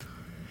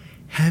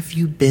Have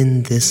you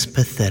been this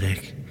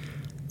pathetic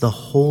the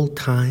whole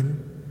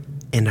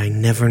time and I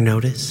never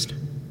noticed?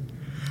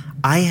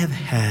 I have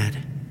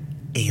had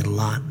a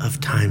lot of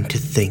time to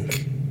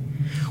think.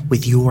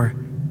 With your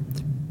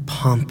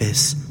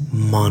pompous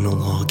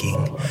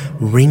monologuing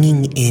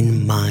ringing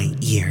in my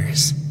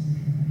ears.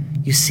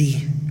 You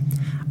see,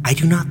 I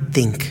do not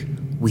think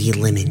we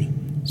limit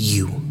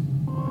you.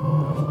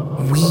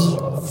 We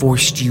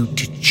forced you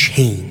to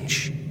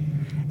change,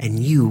 and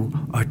you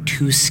are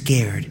too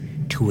scared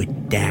to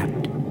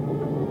adapt.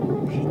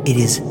 It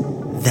is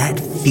that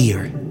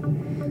fear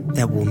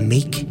that will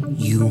make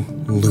you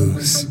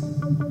lose,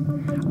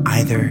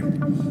 either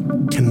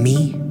to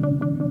me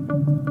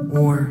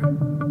or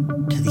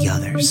to the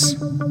others.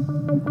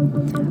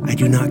 I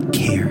do not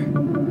care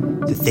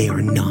that they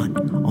are not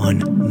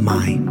on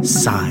my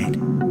side.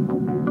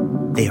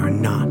 They are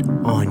not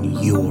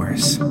on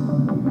yours,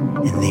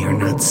 and they are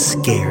not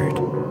scared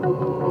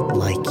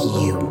like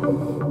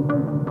you.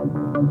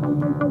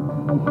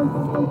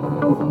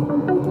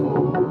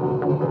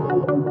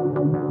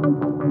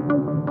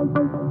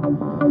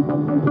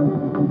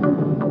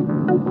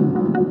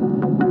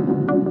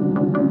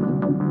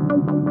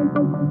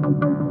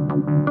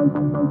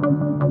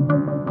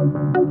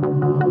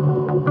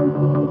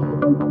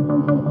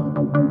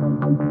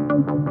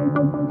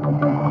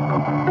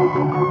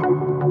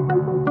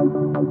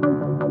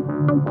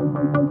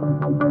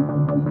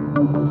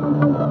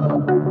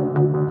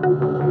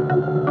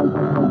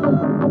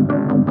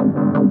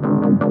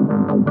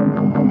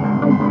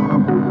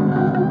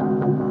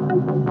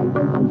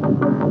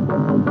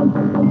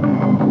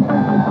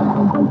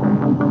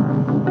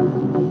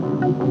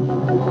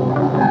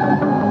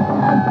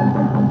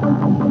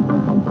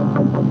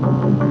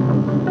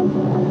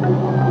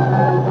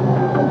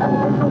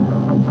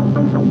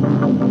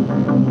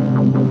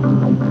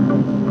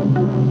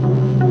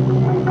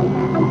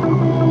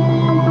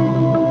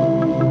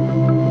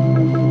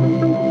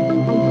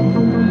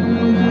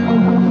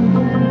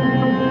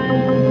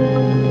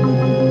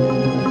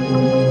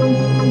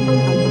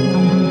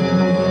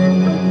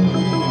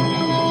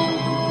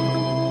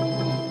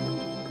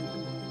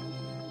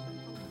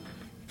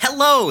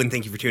 Hello, and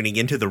thank you for tuning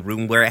into The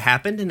Room Where It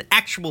Happened, an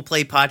actual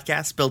play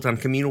podcast built on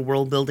communal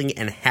world building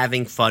and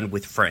having fun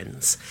with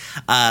friends.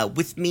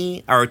 With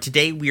me,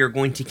 today we are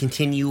going to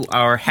continue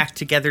our hack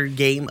together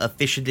game of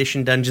Fish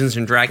Edition Dungeons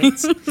and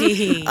Dragons.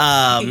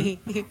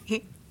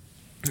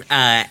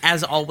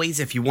 As always,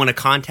 if you want to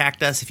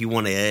contact us, if you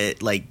want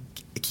to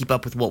keep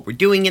up with what we're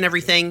doing and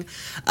everything,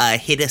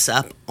 hit us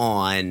up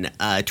on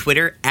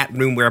Twitter at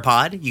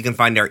RoomWherePod. You can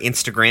find our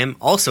Instagram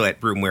also at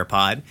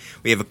RoomWherePod.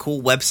 We have a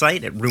cool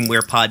website at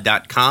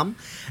RoomWherePod.com.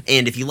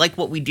 And if you like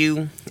what we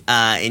do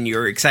and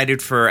you're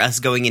excited for us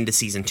going into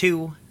Season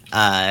 2,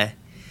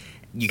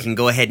 you can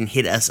go ahead and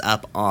hit us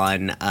up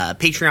on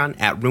Patreon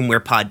at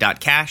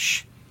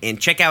RoomWherePod.cash. And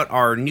check out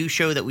our new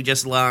show that we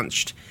just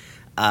launched,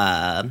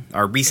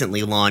 or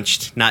recently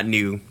launched, not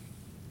new.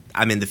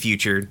 I'm in the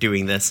future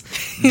doing this.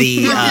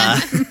 The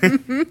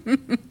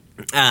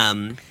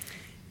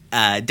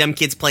Dumb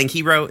Kids Playing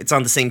Hero. It's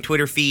on the same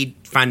Twitter feed.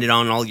 Find it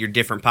on all your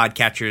different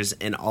podcatchers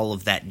and all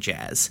of that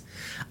jazz.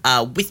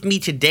 With me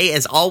today,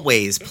 as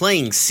always,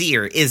 playing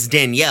Seer is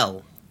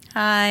Danielle.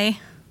 Hi.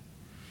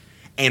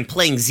 And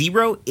playing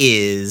Zero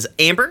is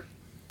Amber.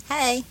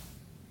 Hey.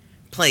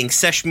 Playing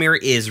Seshmir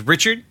is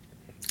Richard.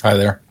 Hi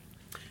there.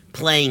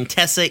 Playing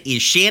Tessa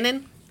is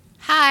Shannon.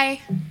 Hi.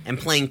 And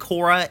playing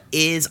Cora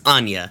is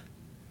Anya.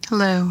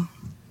 Hello.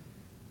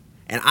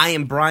 And I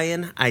am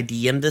Brian. I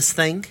DM'd this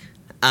thing.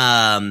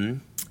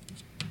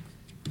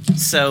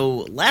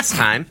 So, last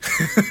time,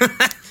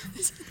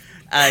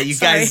 you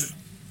guys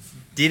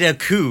did a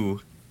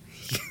coup.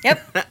 Yep.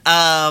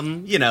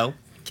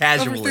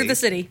 Casually. Over through the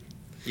city.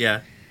 Yeah.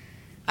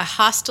 A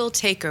hostile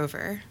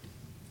takeover.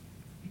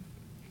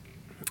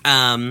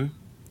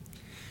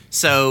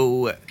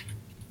 So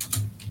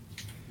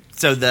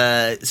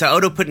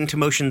Odo put into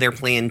motion their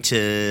plan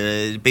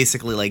to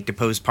basically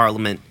depose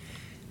Parliament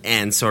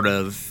and sort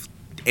of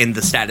end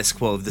the status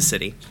quo of the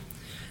city.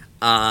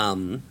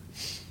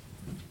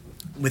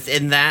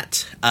 Within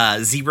that,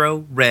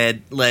 Zero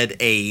led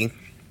a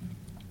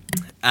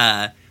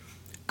I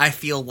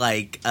feel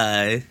like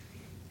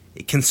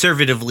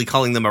conservatively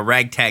calling them a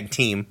ragtag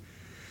team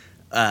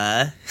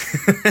of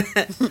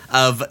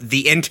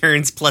the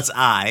interns plus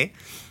I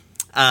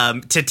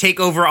to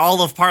take over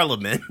all of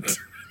Parliament.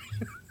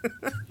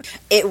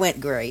 It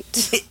went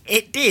great.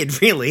 It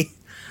did, really.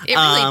 It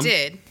really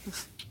did.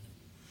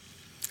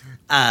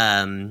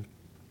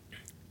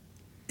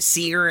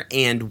 Seer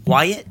and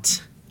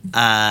Wyatt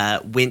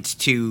went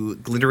to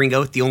Glittering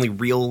Oath, the only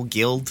real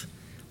guild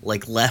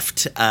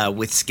left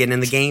with skin in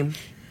the game.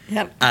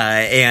 Yep.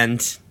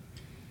 And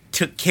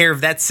took care of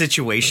that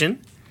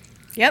situation.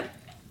 Yep.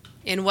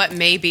 In what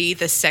may be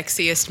the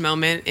sexiest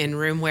moment in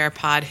Roomware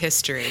Pod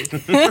history.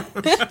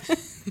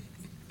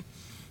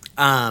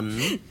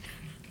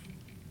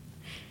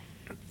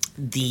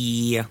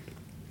 The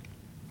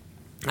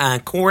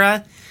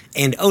Cora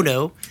and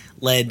Odo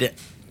led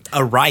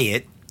a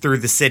riot through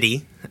the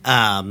city,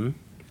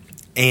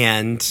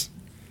 and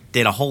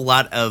did a whole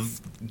lot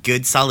of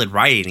good, solid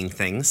rioting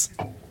things.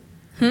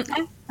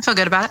 I feel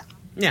good about it.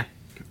 Yeah.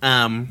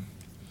 And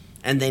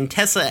then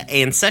Tessa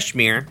and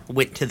Seshmir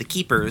went to the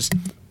Keepers,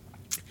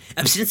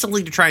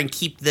 ostensibly to try and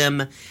keep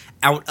them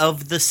out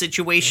of the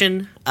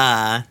situation,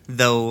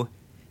 though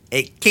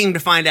it came to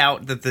find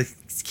out that the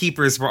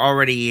Keepers were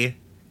already,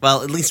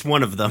 well, at least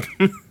one of them,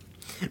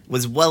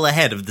 was well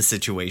ahead of the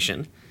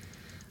situation.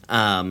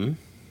 And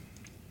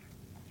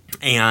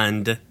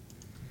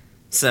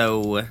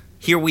so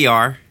here we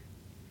are.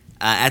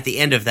 At the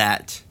end of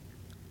that,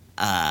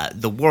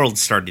 the world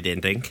started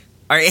ending.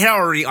 Or it had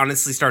already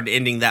honestly started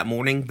ending that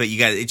morning, but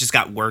it just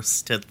got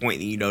worse to the point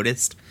that you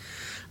noticed.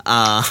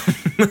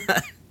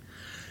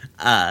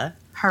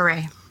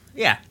 Hooray.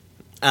 Yeah.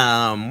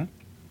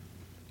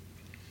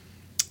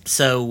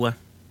 So,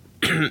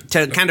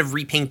 to kind of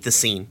repaint the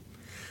scene,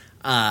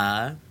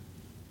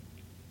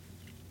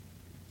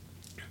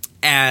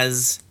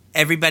 as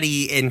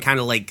everybody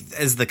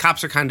as the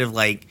cops are kind of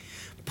like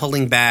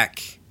pulling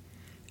back,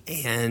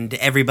 and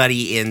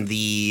everybody in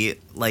the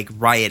like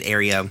riot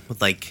area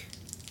with like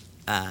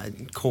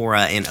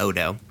Cora and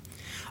Odo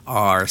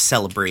are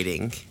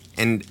celebrating,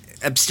 and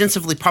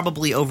ostensibly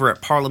probably over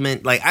at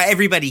Parliament, like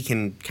everybody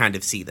can kind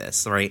of see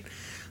this, right?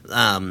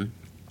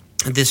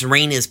 This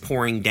rain is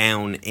pouring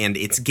down, and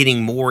it's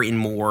getting more and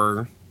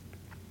more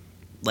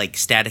like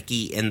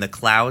staticky in the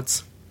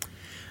clouds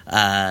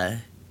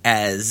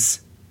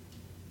as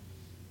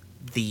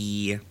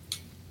the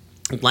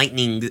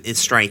lightning is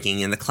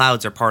striking and the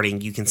clouds are parting.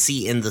 You can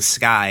see in the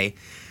sky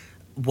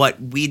what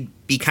we'd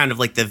be kind of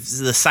like the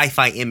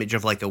sci-fi image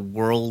of like a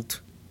world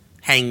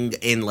hanging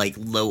in like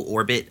low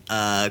orbit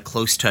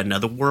close to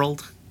another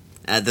world.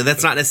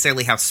 That's not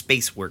necessarily how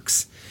space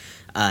works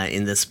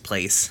in this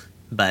place,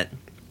 but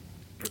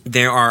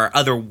there are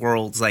other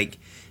worlds like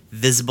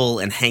visible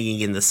and hanging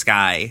in the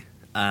sky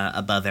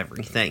above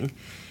everything.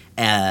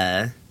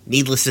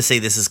 Needless to say,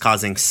 this is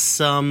causing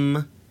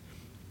some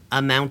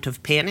amount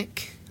of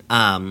panic.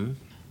 And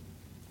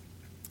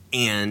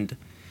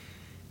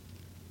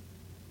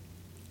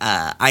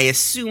I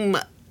assume,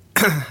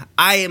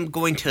 I am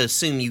going to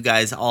assume you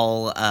guys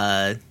all,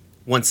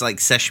 once like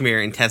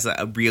Seshmir and Tessa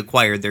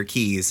reacquired their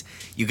keys,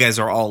 you guys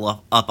are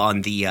all up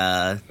on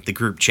the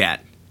group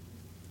chat.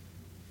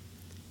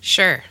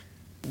 Sure.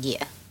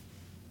 Yeah.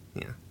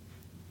 Yeah.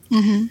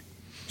 Mm-hmm.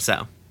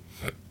 So,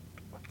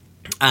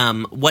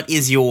 what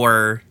is you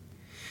are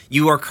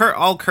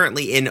all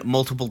currently in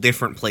multiple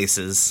different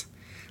places.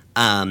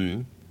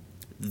 The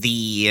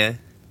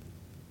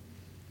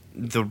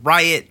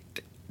riot,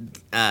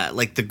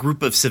 like the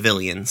group of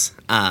civilians,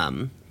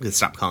 I'm gonna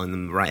stop calling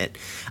them the riot.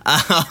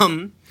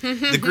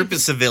 The group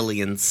of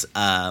civilians,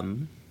 have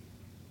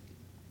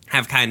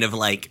kind of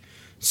like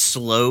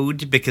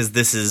slowed because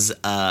this is,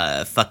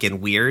 fucking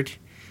weird.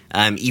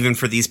 Even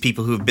for these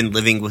people who have been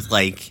living with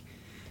like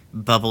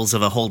bubbles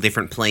of a whole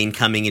different plane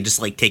coming and just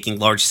like taking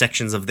large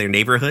sections of their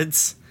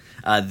neighborhoods.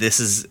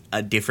 This is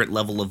a different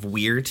level of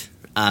weird.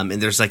 And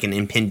there's like an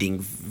impending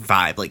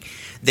vibe. Like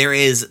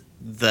there's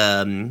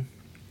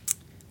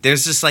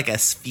just like a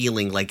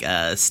feeling like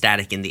a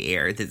static in the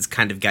air that's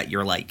kind of got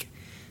your like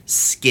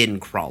skin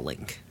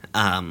crawling.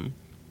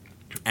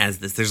 As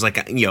there's like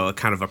a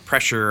kind of a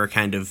pressure or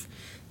kind of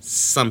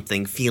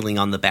something feeling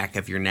on the back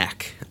of your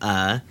neck,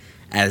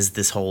 as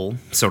this whole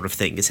sort of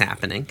thing is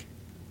happening.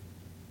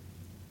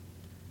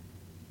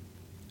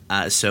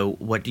 So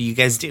what do you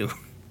guys do?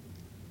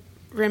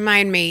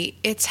 Remind me,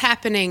 it's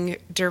happening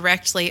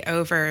directly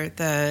over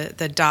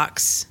the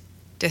docks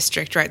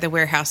district, right? The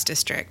warehouse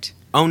district.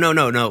 Oh,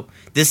 no.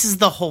 This is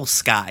the whole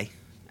sky.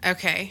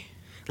 Okay.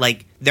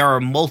 Like, there are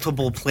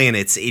multiple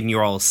planets in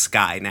your all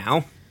sky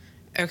now.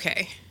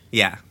 Okay.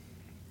 Yeah.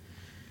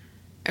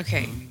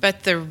 Okay.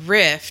 But the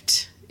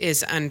rift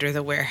is under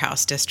the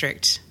warehouse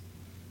district.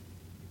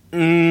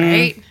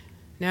 Right?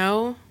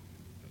 No?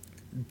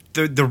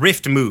 The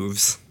rift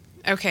moves.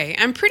 Okay.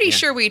 I'm pretty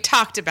sure we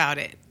talked about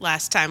it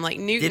last time. Like,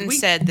 Newton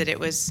said that it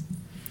was...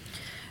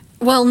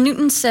 Well,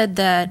 Newton said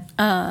that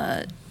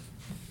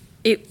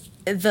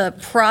the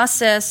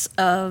process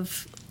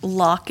of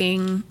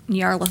locking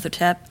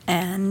Nyarlathotep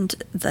and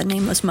the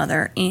Nameless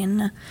Mother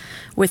in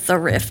with the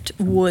rift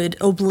would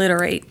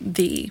obliterate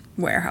the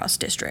warehouse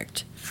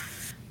district.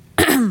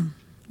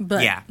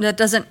 But that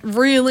doesn't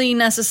really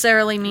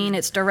necessarily mean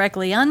it's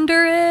directly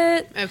under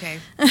it. Okay.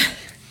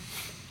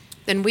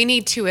 Then we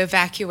need to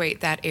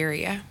evacuate that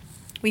area.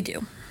 We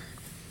do.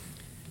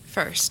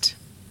 First.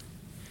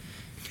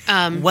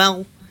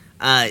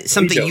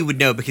 Something you would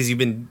know because you've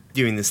been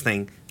doing this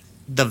thing.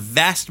 The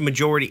vast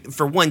majority,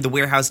 for one, the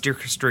warehouse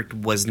district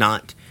was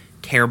not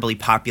terribly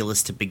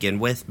populous to begin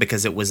with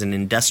because it was an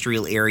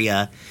industrial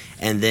area,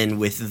 and then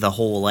with the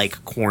whole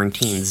like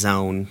quarantine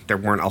zone, there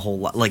weren't a whole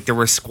lot. Like there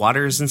were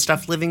squatters and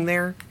stuff living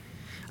there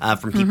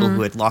from people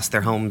who had lost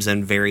their homes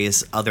and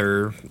various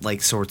other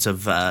like sorts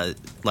of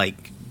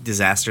like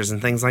disasters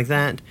and things like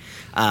that.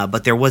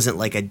 But there wasn't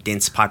like a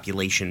dense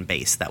population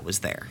base that was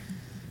there.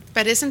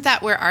 But isn't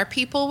that where our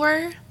people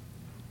were?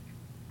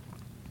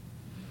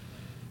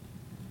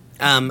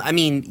 I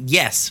mean,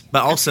 yes,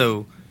 but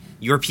also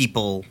your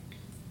people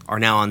are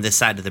now on this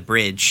side of the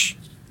bridge.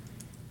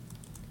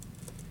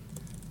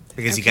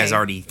 Because you guys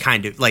already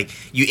kind of, like,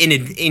 you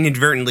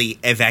inadvertently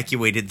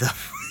evacuated the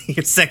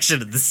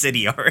section of the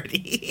city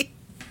already.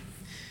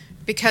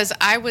 Because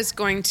I was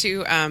going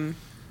to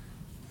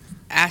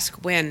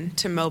ask Wynn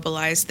to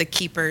mobilize the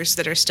keepers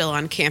that are still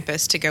on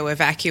campus to go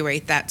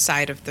evacuate that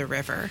side of the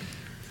river.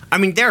 I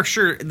mean, there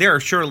are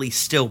surely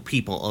still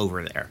people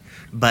over there,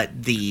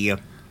 but the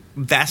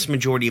vast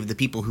majority of the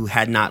people who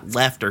had not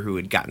left or who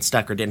had gotten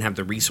stuck or didn't have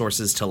the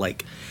resources to,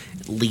 like,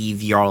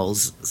 leave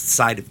y'all's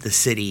side of the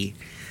city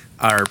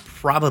are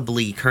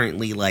probably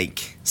currently,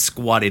 like,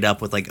 squatted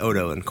up with, like,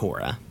 Odo and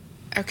Cora.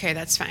 Okay,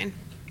 that's fine.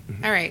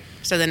 Mm-hmm. All right,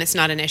 so then it's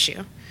not an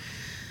issue.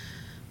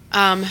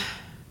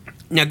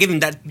 Now, given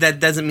that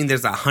doesn't mean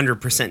there's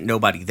 100%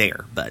 nobody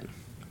there, but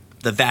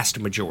the vast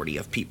majority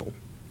of people.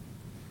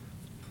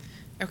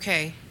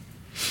 Okay.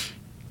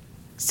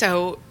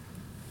 So,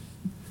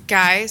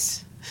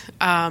 guys,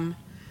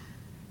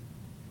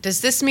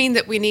 does this mean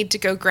that we need to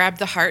go grab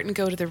the heart and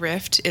go to the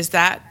rift? Is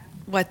that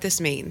what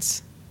this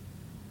means?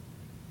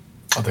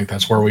 I think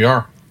that's where we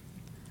are.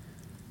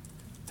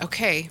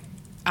 Okay.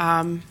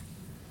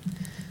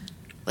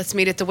 Let's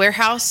meet at the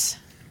warehouse.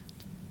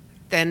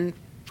 Then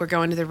we're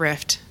going to the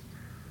rift.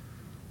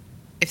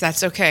 If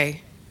that's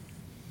okay.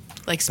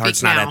 Like, speak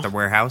Heart's now. not at the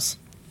warehouse?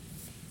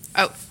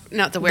 Oh,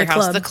 not the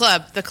warehouse. The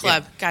club. The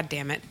club. Yeah. God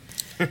damn it.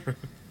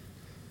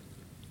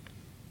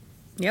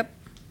 Yep.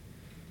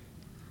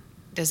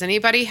 Does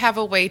anybody have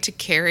a way to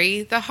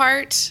carry the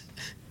heart?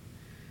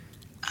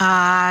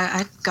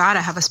 I gotta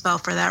have a spell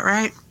for that,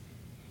 right?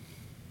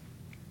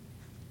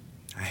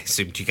 I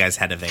assumed you guys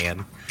had a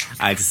van.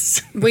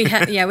 We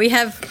have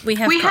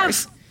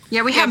cars.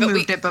 We have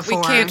moved it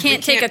before. We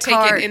Can't take a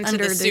car it into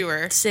under the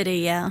sewer. City,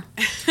 yeah.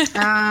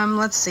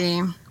 Let's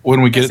see.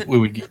 When we get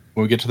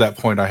to that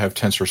point, I have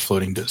Tensor's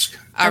floating disc.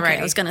 All Okay, right.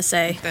 I was gonna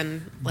say.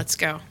 Then let's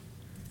go.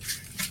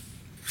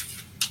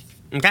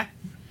 Okay.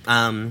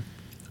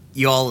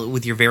 You all,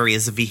 with your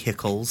various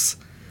vehicles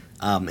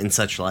and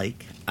such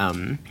like,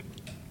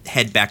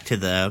 head back to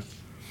the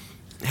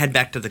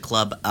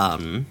club.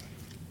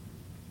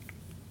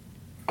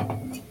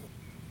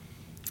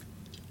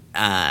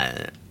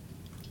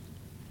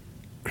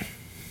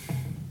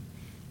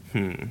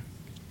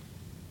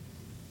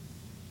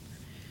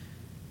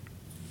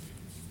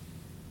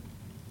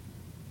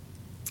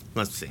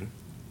 Let's see.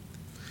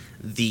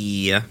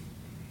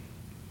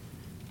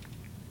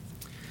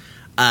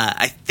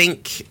 I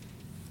think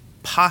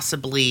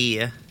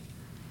possibly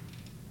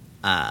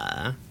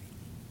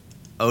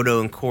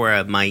Odo and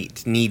Cora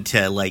might need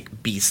to,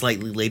 like, be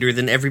slightly later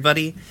than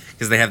everybody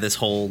because they have this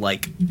whole,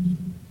 like,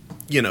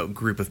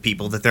 group of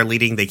people that they're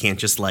leading. They can't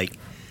just, like,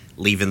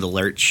 leave in the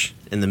lurch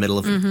in the middle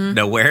of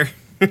nowhere.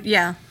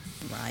 Yeah.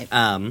 Right.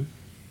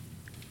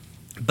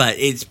 But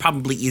it's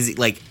probably easy.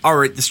 Like,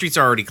 already, the streets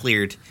are already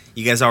cleared.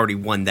 You guys already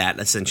won that,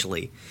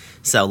 essentially.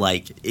 So,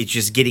 like, it's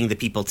just getting the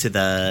people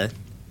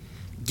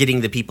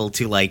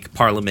to like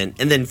Parliament,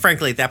 and then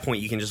frankly at that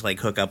point you can just like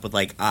hook up with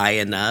like I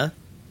and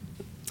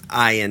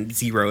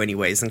Zero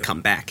anyways and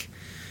come back.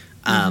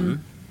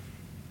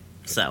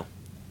 So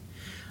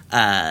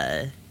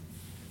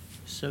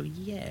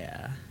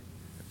yeah.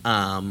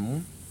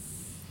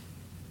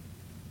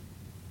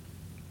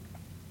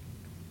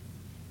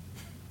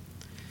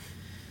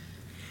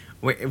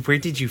 Where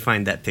did you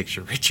find that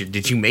picture, Richard?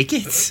 Did you make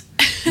it?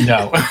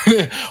 No.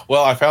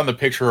 Well, I found the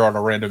picture on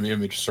a random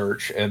image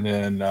search and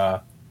then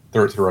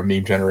threw it through a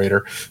meme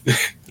generator.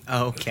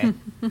 Oh, okay.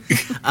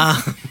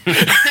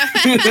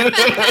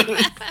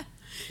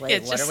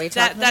 Wait, what are we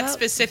talking about? That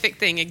specific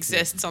thing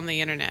exists on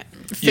the internet.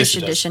 Fish it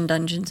does. Edition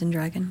Dungeons and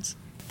Dragons.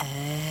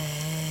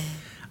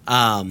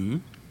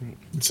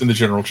 It's in the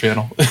general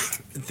channel.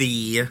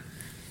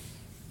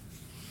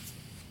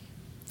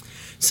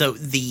 So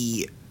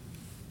the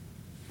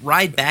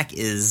ride back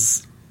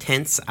is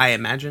tense, I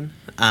imagine,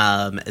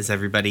 as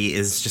everybody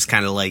is just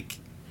kind of like,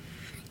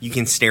 you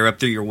can stare up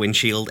through your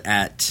windshield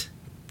at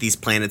these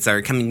planets that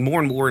are coming more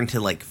and more into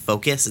like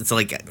focus. It's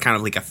like kind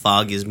of like a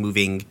fog is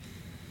moving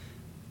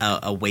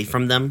away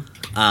from them.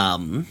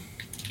 And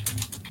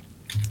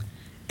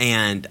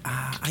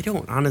I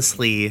don't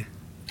honestly...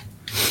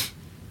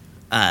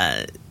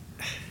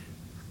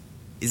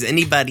 is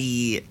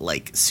anybody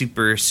like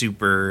super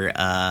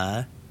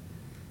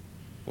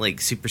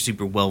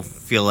well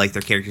feel like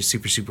their character's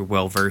super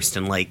well versed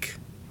in like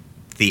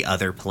the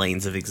other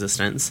planes of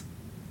existence?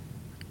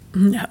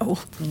 No.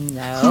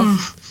 Yeah.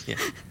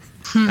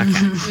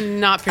 Okay.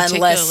 Not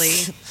particularly.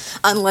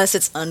 Unless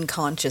it's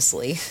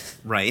unconsciously.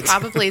 Right.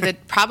 Probably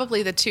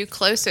the two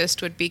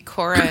closest would be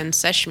Cora and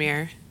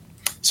Seshmir.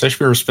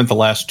 Seshmir spent the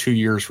last 2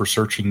 years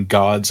researching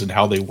gods and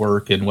how they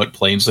work and what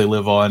planes they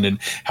live on and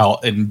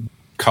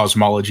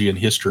cosmology and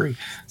history.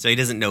 So he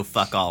doesn't know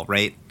fuck all,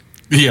 right?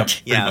 Yeah.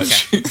 Yeah.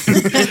 Okay.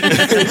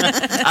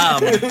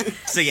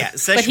 So yeah,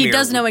 Seshmir, But he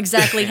does know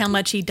exactly how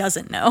much he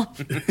doesn't know.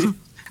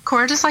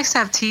 Cora just likes to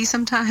have tea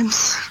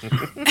sometimes.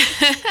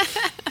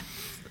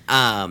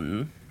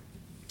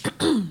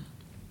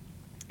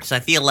 So I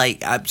feel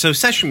like so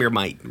Seshmir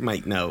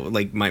might know,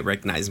 like might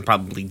recognize, and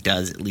probably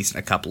does at least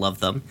a couple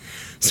of them.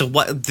 So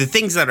what the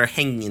things that are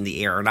hanging in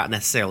the air are not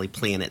necessarily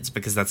planets,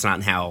 because that's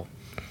not how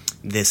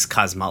this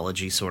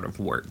cosmology sort of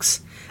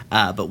works.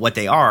 But what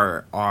they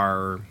are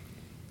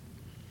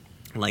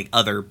like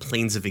other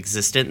planes of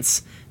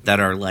existence that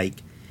are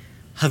like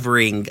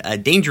hovering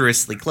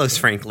dangerously close,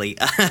 frankly,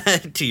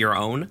 to your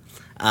own.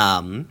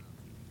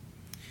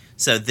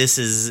 So this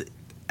is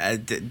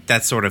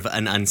that's sort of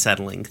an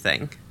unsettling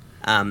thing.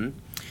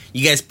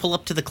 You guys pull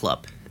up to the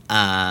club,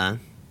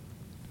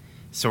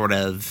 sort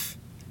of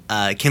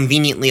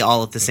conveniently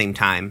all at the same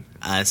time,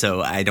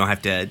 so I don't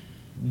have to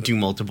do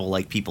multiple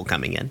like people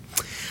coming in.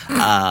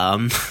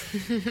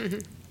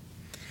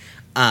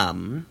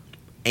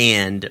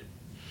 And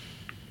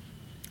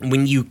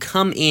when you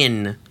come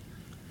in,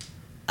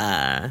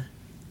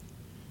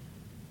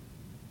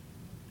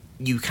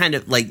 you kind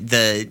of like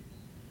the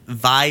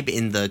vibe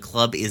in the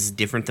club is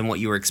different than what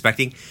you were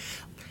expecting.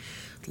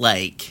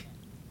 Like,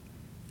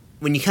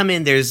 when you come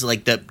in, there's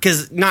like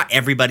because not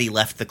everybody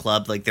left the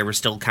club. Like, there was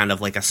still kind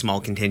of like a small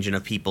contingent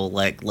of people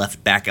like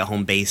left back at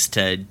home base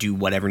to do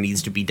whatever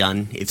needs to be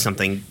done if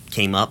something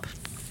came up.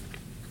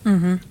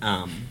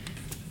 Mm-hmm.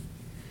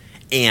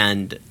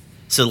 And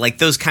so like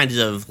those kinds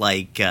of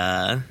like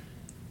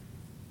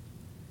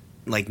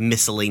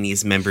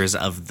miscellaneous members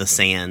of the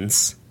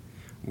Sands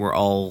were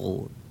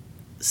all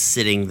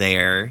sitting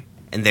there,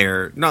 and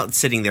they're not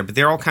sitting there, but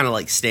they're all kind of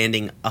like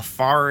standing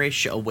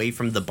afar-ish away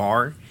from the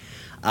bar.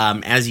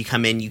 As you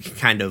come in, you can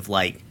kind of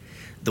like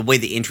the way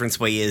the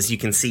entranceway is, you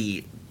can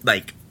see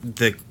like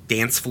the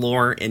dance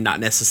floor and not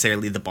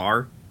necessarily the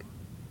bar.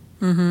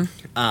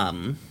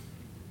 Mm-hmm.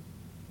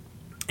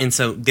 And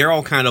so they're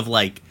all kind of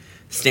like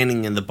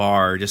standing in the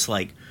bar, just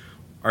like,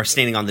 or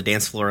standing on the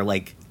dance floor,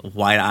 like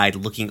wide-eyed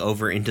looking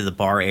over into the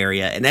bar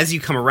area. And as you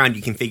come around,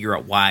 you can figure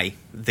out why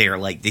they're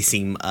like, they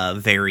seem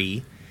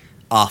very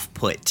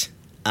off-put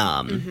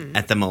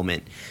at the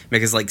moment,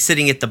 because like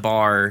sitting at the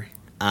bar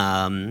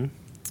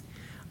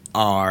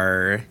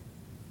are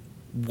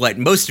what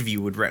most of you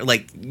would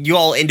like. You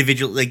all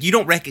individually, like, you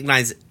don't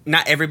recognize,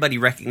 not everybody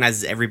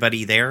recognizes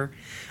everybody there,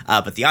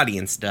 but the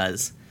audience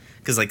does,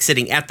 because like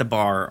sitting at the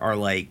bar are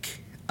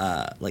like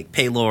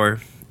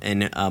Paylor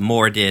and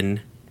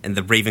Moradin and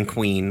the Raven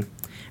Queen,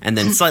 and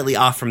then slightly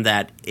off from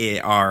that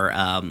are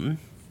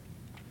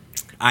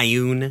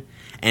Ioun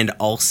and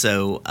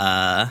also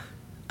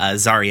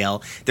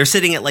Zariel. They're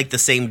sitting at like the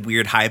same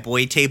weird high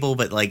boy table,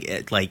 but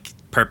like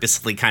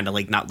purposefully kind of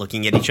like not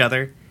looking at each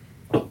other.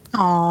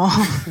 Oh.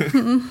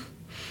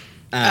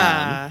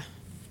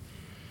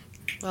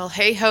 Well,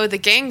 hey ho, the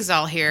gang's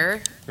all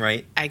here,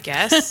 Right. I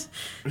guess.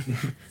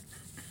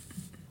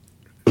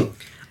 So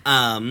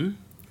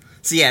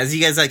yeah, as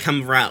you guys like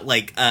come around,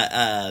 like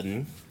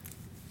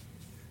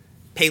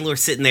Paylor's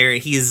sitting there.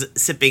 He's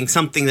sipping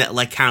something that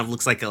like kind of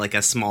looks like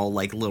a small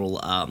like little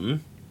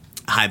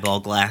highball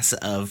glass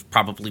of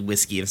probably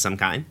whiskey of some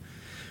kind.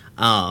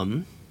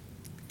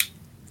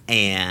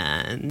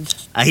 And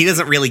he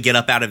doesn't really get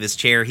up out of his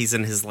chair. He's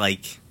in his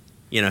like,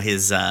 you know,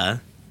 his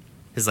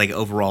like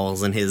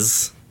overalls and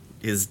his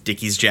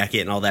Dickies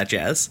jacket and all that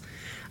jazz.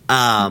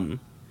 And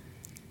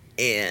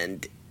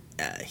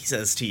he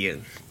says to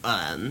you,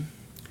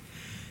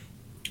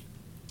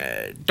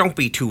 don't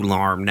be too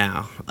alarmed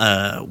now.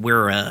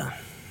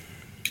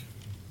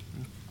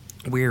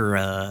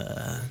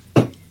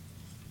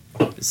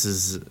 This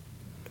is a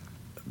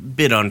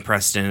bit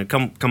unprecedented.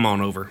 Come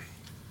on over.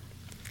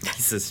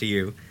 He says to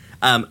you.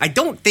 I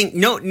don't think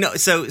no.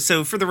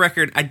 So for the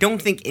record, I don't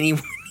think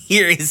anyone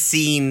here has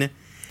seen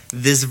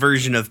this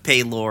version of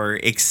Paylor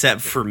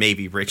except for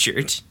maybe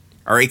Richard,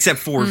 or except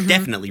for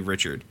definitely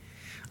Richard.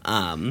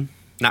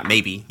 Not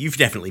maybe. You've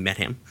definitely met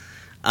him.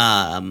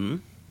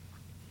 And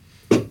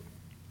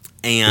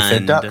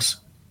ducks.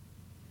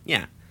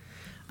 Yeah.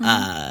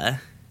 I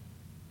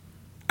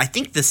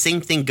think the same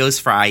thing goes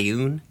for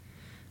Ioun.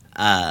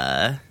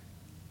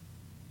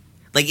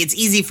 Like, it's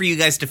easy for you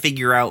guys to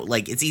figure out,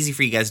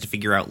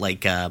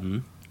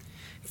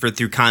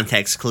 through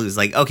context clues,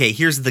 like, okay,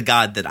 here's the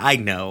god that I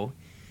know,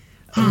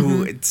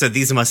 so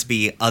these must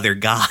be other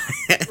gods.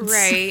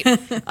 Right.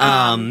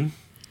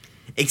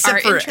 Except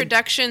Are for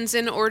introductions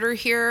in order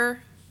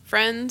here,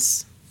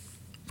 friends?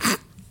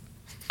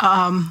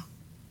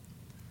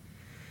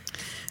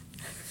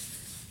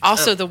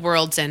 Also, the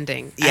world's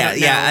ending.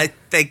 I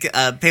think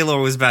Paylor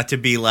was about to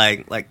be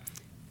like,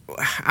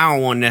 I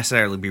don't want to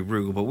necessarily be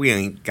rude, but we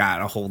ain't got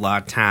a whole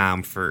lot of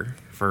time for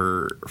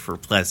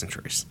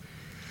pleasantries.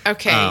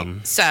 Okay,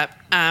 sup?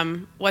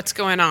 What's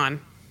going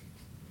on?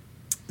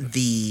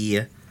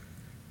 He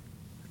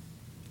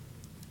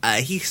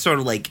sort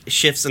of like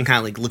shifts and kind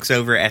of like looks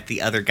over at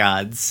the other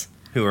gods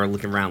who are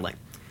looking around like,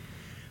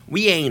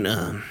 we ain't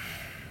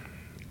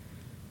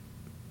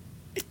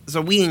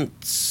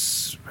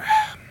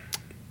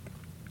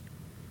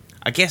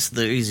I guess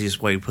the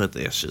easiest way to put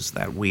this is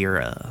that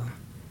we're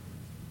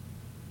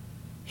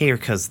here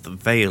because the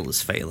veil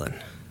is failing.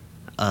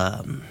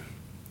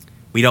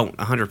 We don't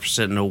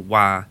 100% know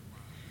why,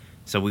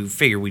 so we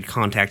figured we'd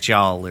contact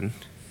y'all and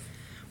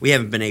we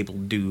haven't been able to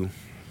do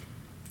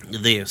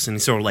this. And he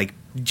sort of like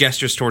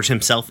gestures towards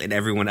himself and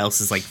everyone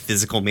else's like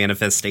physical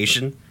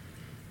manifestation.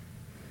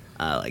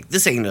 Like,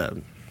 this ain't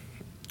a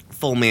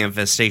full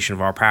manifestation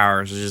of our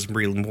powers. It's just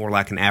really more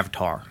like an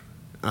avatar.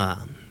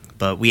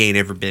 But we ain't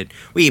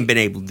been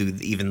able to do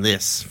even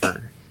this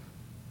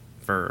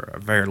for a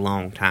very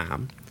long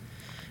time.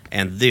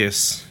 And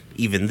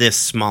even this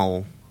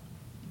small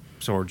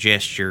sort of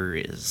gesture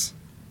is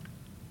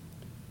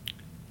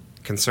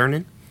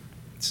concerning.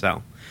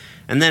 So,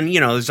 and then,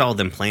 there's all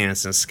them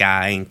planets in the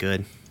sky. Ain't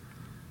good.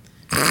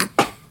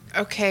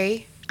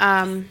 Okay.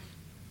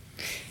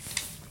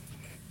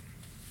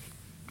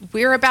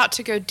 We're about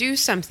to go do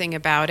something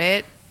about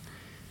it.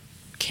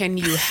 Can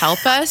you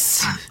help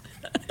us?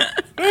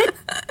 I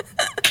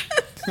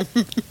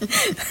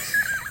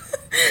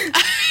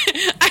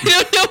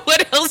don't know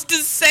what else to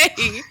say.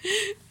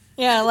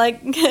 Yeah,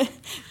 like,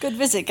 good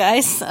visit,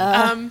 guys.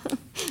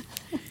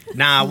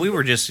 Nah, we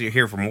were just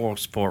here for moral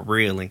support,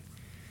 really.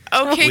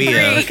 Okay,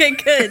 great. Okay,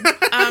 good.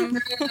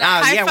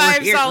 High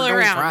fives we're all here. We're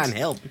around. try and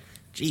help.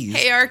 Jeez.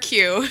 Hey,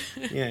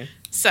 RQ. Yeah.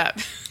 Sup?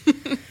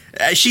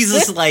 She's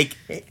just like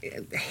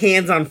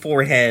hands on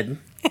forehead,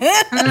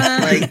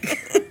 like.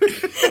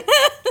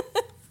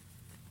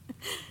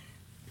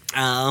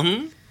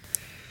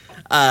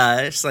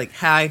 It's like,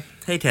 hi,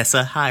 hey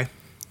Tessa, hi.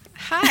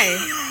 Hi.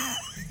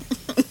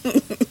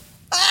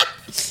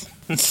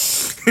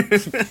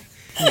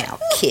 Now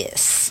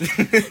kiss.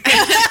 Please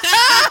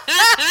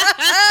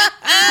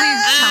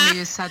tell me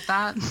you said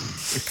that.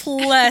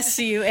 Bless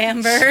you,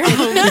 Amber.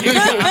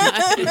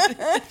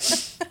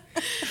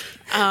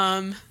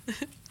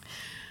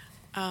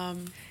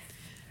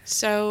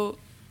 So,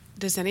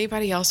 does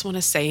anybody else want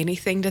to say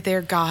anything to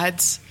their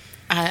gods?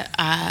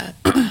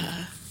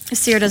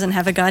 Seer doesn't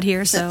have a god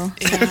here, so.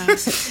 Yeah.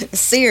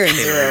 Seer and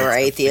Zero are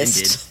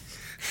atheist.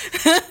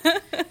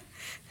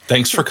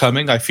 Thanks for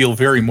coming. I feel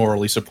very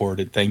morally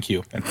supported. Thank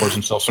you. And pours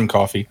himself some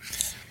coffee.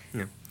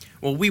 Yeah.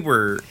 Well, we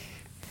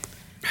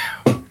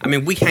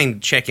kind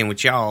of check in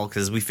with y'all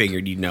because we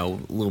figured you'd know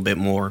a little bit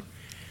more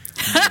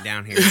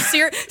down here.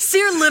 Seer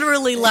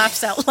literally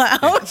laughs out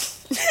loud.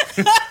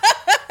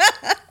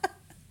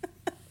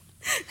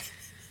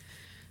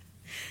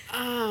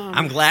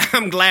 I'm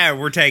glad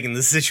we're taking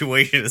this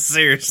situation as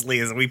seriously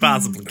as we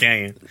possibly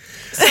can.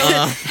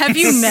 Have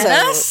you met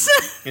us?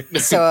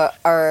 So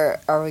are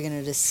we going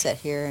to just sit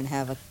here and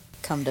have a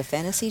come to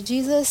fantasy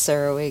Jesus,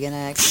 or are we going to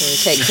actually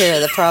take care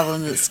of the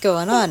problem that's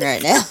going on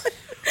right now?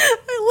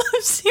 I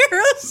love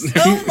Zero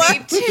so Me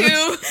much.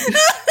 too.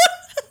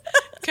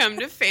 Come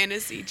to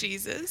fantasy,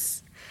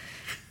 Jesus.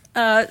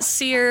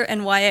 Seer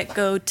and Wyatt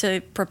go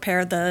to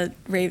prepare the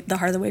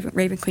Heart of the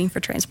Raven Queen for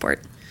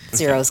transport.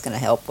 Zero's going to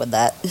help with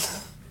that.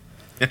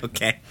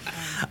 Okay.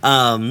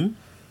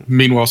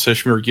 Meanwhile,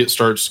 Seshmir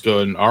starts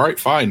going, all right,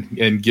 fine,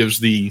 and gives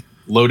the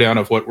lowdown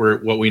of what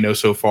we know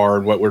so far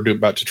and what we're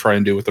about to try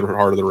and do with the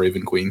Heart of the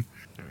Raven Queen.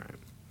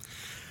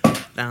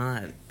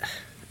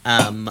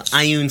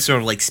 Ayun sort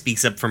of like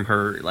speaks up from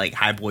her like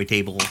high boy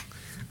table,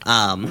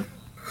 and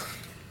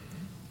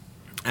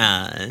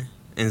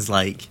is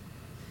like,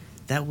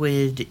 that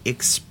would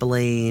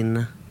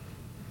explain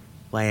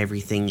why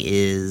everything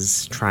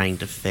is trying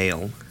to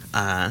fail.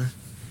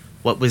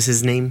 What was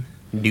his name?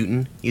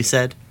 Newton, you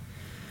said?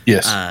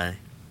 Yes.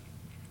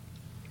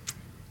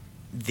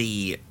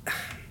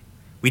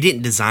 We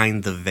didn't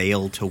design the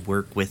veil to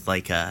work with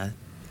like it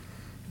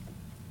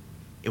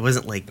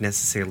wasn't like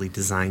necessarily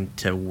designed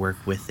to work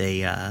with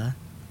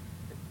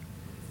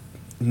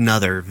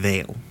another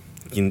veil.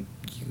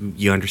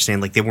 You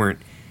understand? Like, they weren't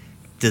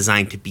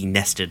designed to be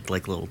nested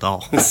like little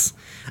dolls.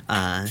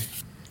 And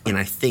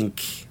I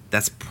think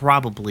that's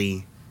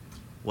probably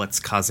what's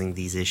causing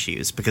these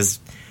issues, because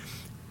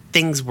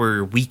things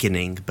were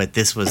weakening, but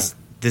this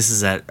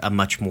is at a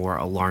much more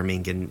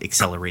alarming and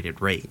accelerated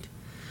rate.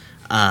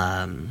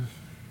 I'm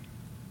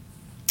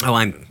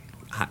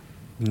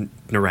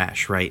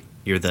Narash, right?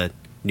 You're the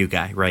new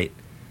guy, right?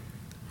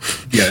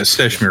 Yeah,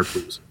 Seshmir,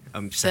 please.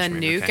 The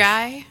new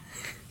guy?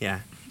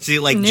 Yeah. She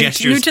like New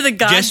gestures to the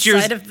god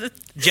gestures, side of the.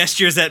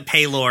 gestures at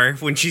Paylor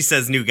when she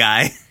says new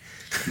guy.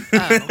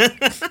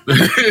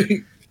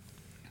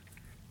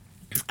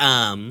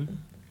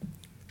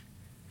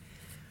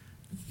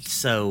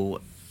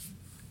 So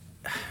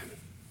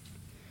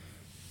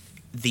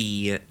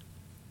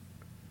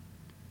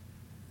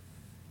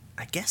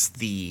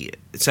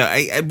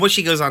what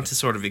she goes on to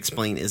sort of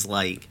explain is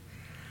like,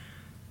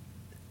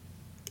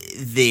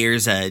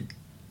 there's a,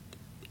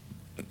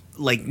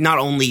 like, not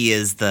only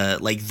is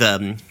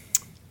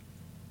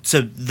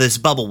so this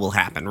bubble will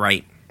happen,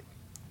 right?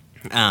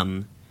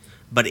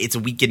 But it's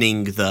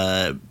weakening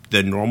the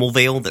normal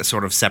veil that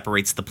sort of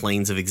separates the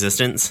planes of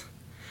existence,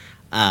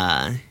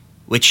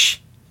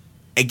 which,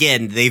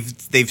 again,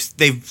 they've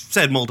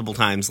said multiple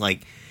times,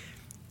 like,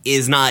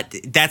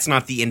 that's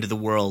not the end of the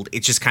world.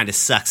 It just kind of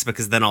sucks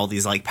because then all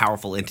these like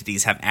powerful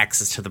entities have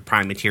access to the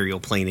prime material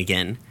plane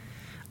again.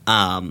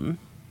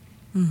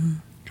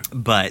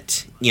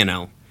 But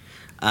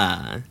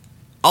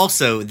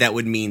also that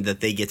would mean that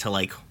they get to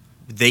like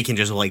they can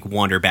just like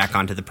wander back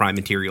onto the prime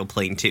material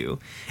plane too.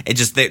 It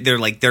just they're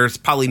like there's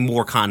probably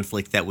more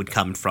conflict that would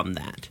come from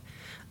that.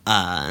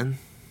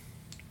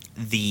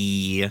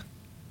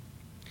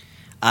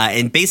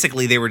 And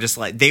basically they were just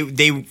like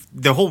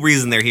the whole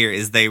reason they're here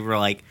is they were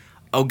like,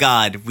 oh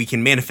God, we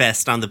can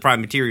manifest on the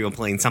prime material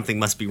plane. Something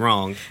must be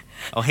wrong.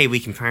 Oh hey, we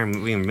can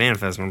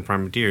manifest on the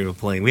prime material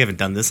plane. We haven't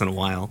done this in a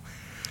while.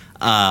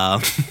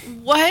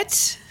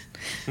 What?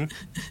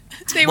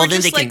 They were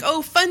just like,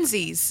 oh,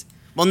 funsies.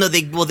 Well, no,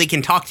 they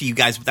can talk to you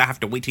guys without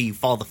having to wait till you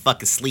fall the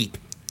fuck asleep.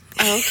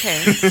 Oh,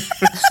 okay.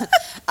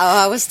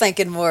 I was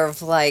thinking more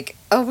of like,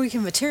 oh, we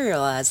can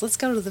materialize. Let's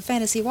go to the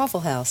fantasy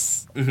Waffle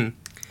House.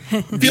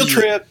 Mm-hmm. Field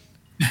trip.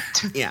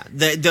 Yeah,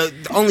 the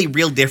only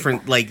real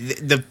different, like,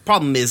 the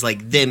problem is,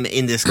 like, them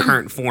in this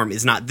current form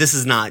is not, this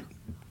is not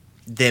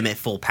them at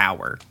full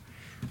power.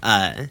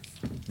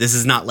 This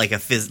is not like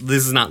this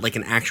is not like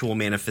an actual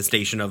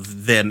manifestation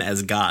of them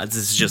as gods.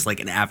 This is just like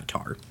an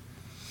avatar.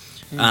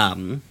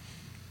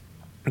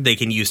 They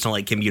can use to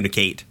like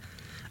communicate,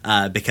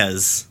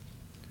 because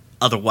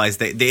otherwise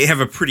they have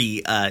a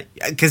pretty,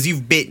 because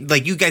you've been,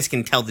 like, you guys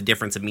can tell the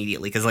difference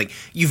immediately because like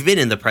you've been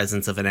in the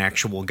presence of an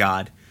actual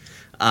god.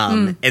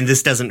 And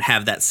this doesn't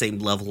have that same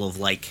level of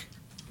like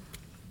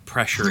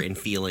pressure and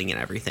feeling and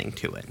everything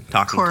to it.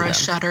 Talking Cora to them.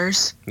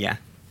 shudders. Yeah.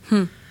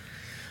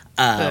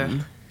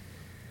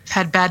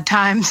 Had bad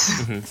times.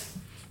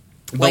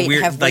 But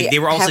Wait, they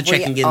were also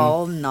checking in.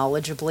 All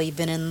knowledgeably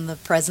been in the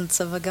presence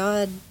of a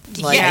god?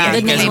 Yeah,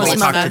 the you guys nameless all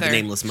talked to mother. the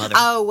nameless mother.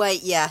 Oh,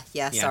 wait, yeah,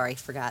 sorry,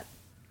 forgot.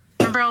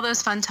 Remember all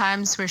those fun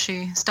times where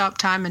she stopped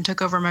time and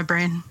took over my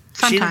brain?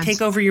 Fun She times. didn't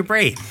take over your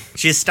brain.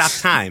 She just stopped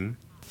time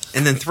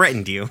and then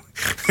threatened you.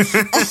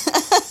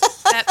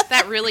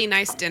 that really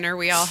nice dinner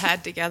we all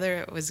had together,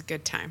 it was a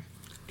good time.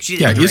 She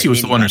didn't Yeah, Izzy threaten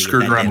was the one who anybody at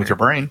screwed that around with your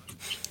dinner. brain.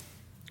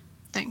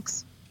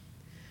 Thanks.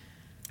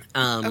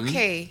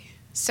 Okay,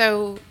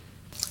 so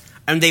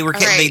And they were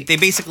All right. they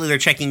basically they're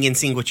checking in,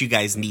 seeing what you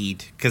guys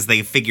need because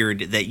they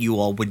figured that you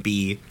all would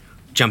be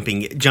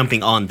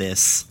jumping on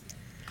this.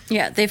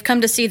 Yeah, they've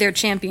come to see their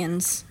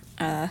champions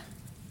because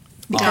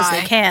Die.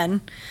 they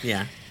can.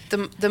 Yeah.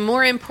 the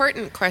more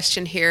important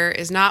question here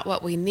is not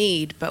what we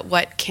need, but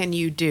what can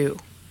you do?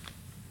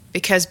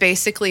 Because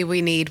basically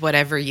we need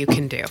whatever you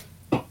can do.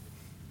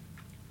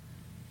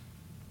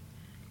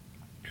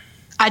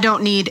 I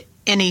don't need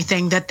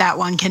anything that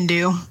one can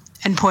do.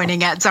 And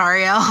pointing at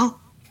Zariel.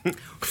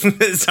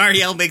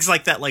 Zariel makes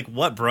like that, like,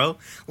 what, bro?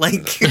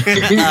 Like,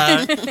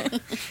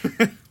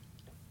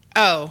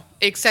 Oh,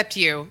 except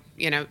you,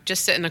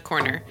 just sit in a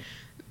corner.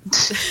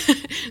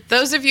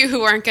 Those of you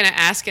who aren't going to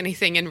ask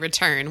anything in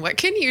return, what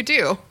can you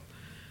do?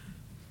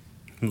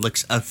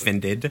 looks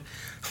offended.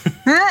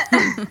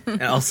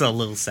 And also a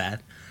little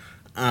sad.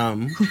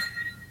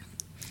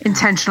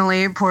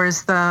 Intentionally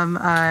pours them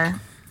a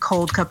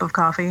cold cup of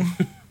coffee.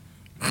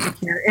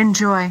 Here,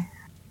 enjoy.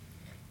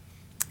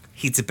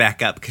 Heats it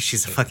back up because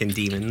she's a fucking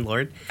demon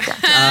lord.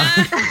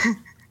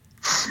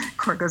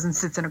 Cora goes and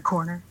sits in a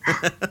corner.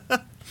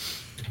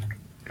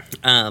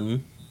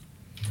 When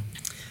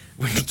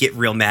you get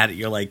real mad at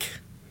your, like,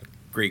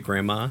 great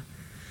grandma,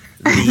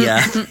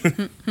 the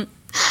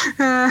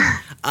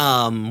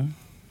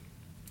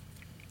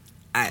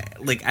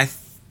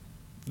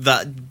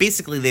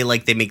basically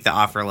they make the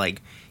offer,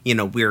 like,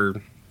 we're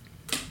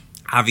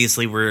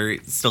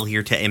still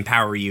here to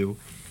empower you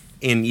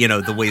in,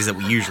 the ways that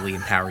we usually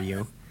empower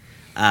you.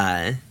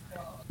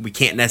 We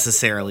can't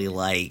necessarily,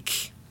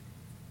 like,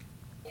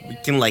 we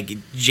can, like,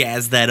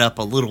 jazz that up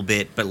a little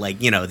bit, but, like,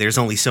 there's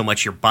only so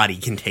much your body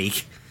can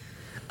take.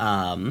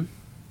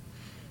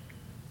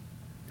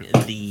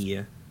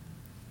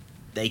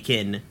 They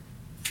can,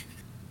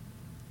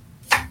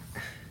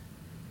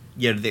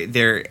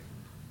 they're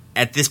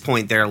at this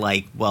point they're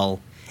like, well,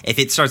 if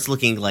it starts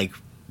looking like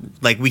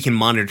we can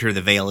monitor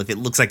the veil, if it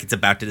looks like it's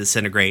about to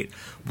disintegrate,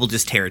 we'll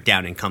just tear it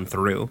down and come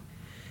through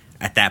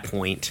at that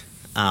point.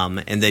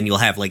 And then you'll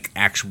have, like,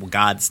 actual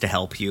gods to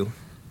help you.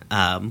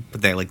 But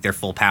they're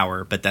full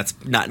power, but that's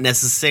not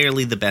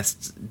necessarily the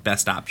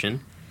best option.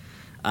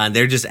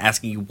 They're just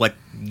asking you what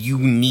you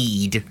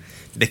need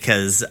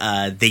because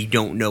they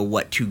don't know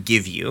what to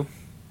give you.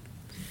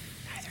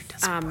 Neither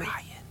does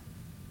Brian.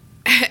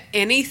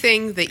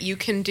 Anything that you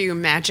can do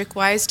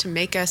magic-wise to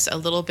make us a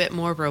little bit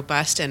more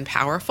robust and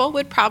powerful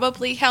would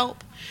probably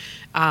help.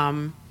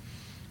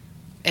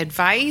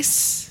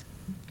 Advice?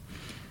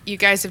 You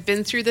guys have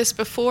been through this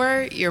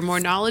before. You're more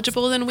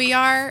knowledgeable than we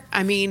are.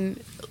 I mean,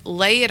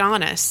 lay it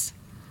on us.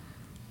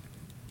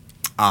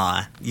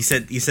 You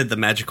said the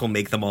magical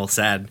make them all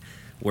sad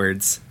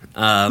words.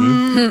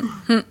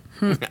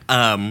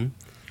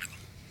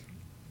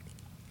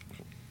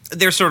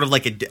 There's sort of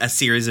like a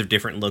series of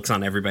different looks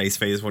on everybody's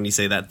face when you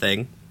say that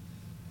thing.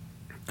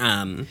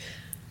 And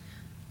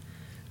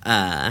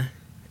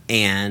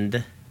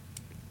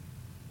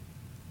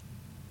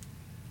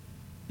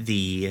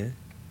the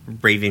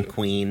Raven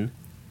Queen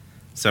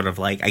sort of,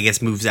 like, I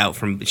guess moves out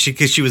from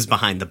because she was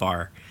behind the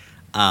bar,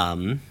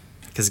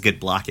 because good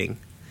blocking,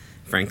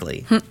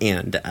 frankly,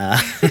 and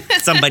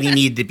somebody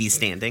needed to be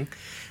standing.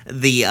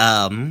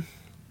 And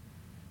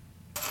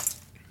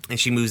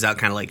she moves out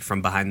kind of like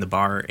from behind the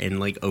bar and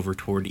like over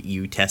toward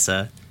you,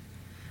 Tessa.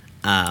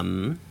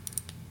 And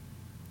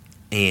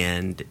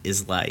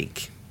is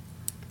like,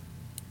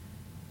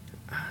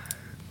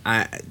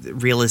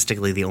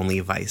 realistically, the only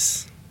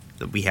advice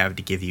that we have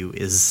to give you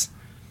is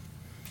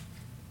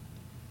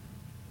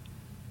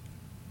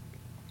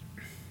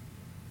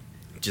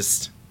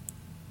just,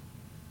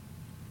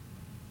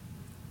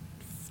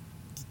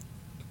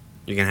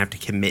 you're gonna have to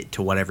commit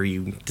to whatever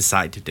you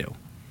decide to do,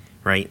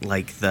 right?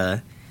 Like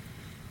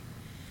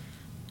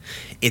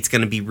it's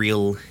gonna be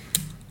real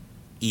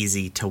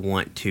easy to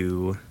want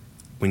to,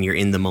 when you're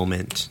in the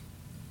moment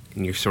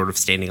and you're sort of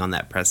standing on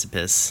that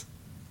precipice,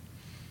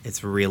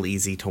 it's real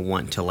easy to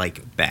want to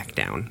like back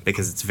down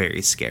because it's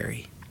very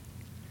scary.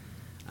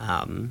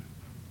 And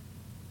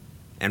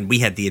we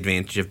had the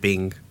advantage of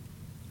being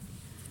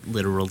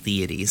literal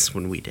deities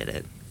when we did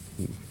it.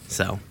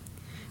 So,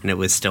 and it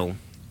was still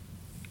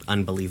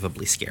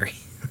unbelievably scary.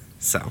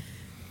 So,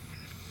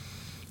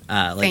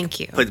 Thank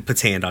you.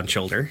 Puts hand on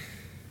shoulder.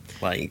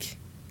 Like,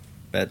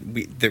 but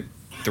the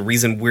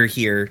reason we're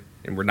here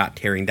and we're not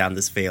tearing down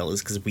this veil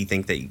is because we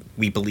think that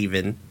we believe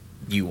in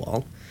you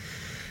all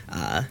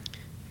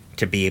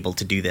to be able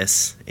to do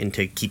this and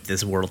to keep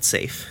this world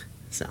safe.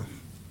 So,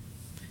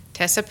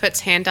 Tessa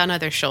puts hand on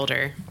other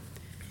shoulder.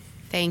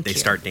 Thank you. They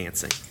start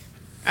dancing.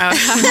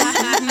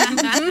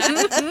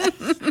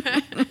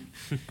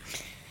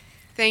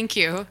 Thank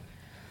you.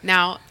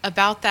 Now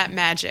about that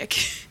magic,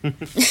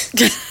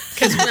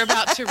 because we're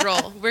about to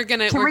roll. We're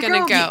gonna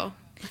go.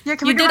 Yeah,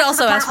 can You we go did back to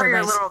also the part ask for where your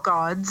advice. little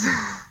gods.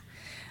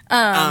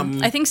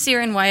 I think Seer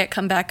and Wyatt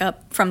come back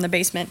up from the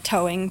basement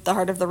towing the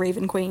heart of the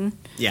Raven Queen.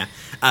 Yeah.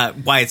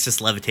 Wyatt's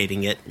just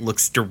levitating it,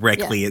 looks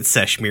directly at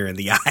Seshmir in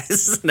the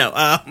eyes. No,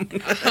 Oh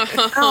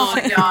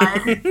my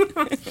god.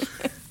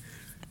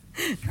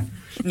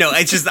 no,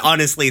 it's just,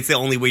 honestly, it's the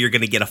only way you're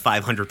going to get a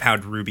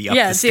 500-pound ruby up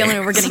Yeah, the it's the only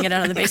way stairs. we're getting it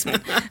out of the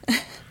basement.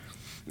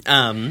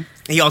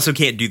 He also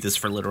can't do this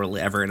for literally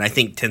ever, and I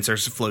think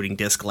Tensor's floating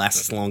disc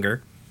lasts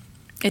longer.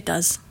 It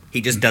does.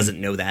 He just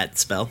doesn't know that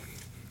spell.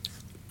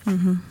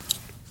 Mm-hmm.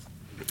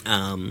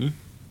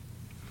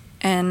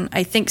 And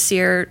I think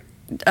Seer,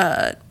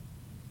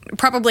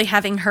 probably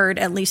having heard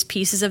at least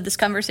pieces of this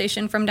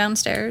conversation from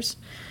downstairs,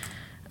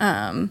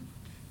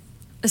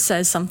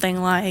 says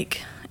something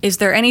like, is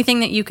there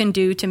anything that you can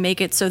do to make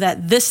it so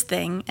that this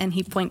thing, and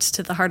he points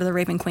to the heart of the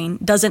Raven Queen,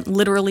 doesn't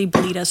literally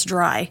bleed us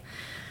dry?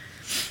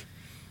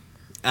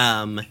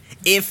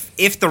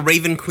 If the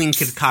Raven Queen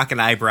could cock an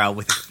eyebrow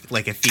with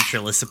like a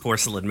featureless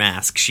porcelain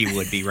mask, she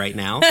would be right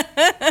now.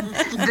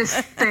 This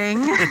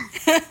thing.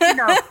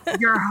 No,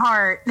 your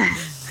heart.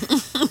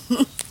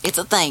 It's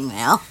a thing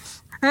now.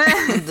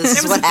 This It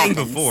is was what a thing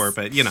happens. before,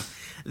 but you know,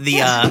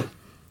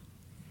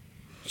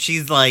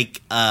 she's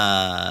like,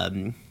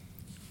 I'm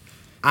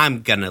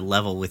gonna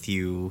level with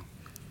you,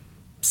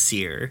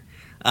 Seer.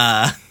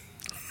 Right?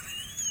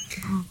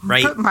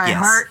 Put my Yes.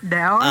 heart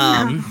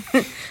down.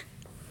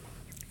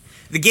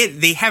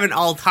 They haven't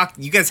all talked.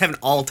 You guys haven't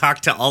all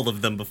talked to all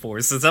of them before,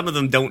 so some of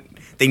them don't.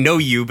 They know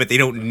you, but they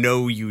don't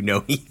know you.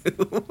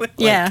 Like,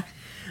 Yeah.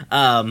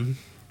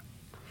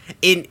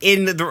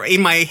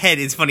 In my head,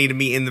 it's funny to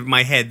me. In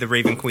my head, the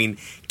Raven Queen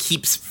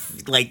keeps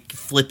like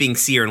flipping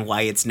Seer and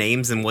Wyatt's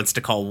names and wants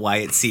to call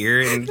Wyatt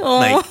Seer, and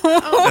like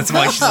that's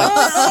why she's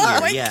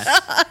like Seer. Yeah.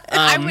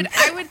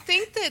 I would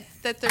think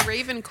that the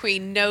Raven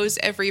Queen knows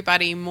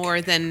everybody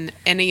more than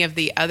any of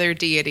the other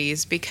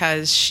deities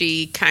because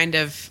she kind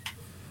of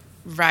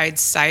rides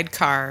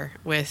sidecar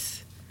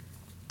with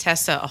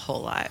Tessa a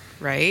whole lot,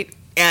 right?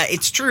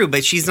 It's true,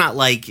 but she's not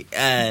like.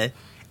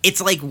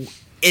 It's like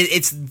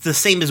it's the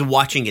same as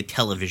watching a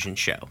television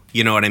show.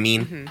 You know what I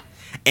mean? Mm-hmm.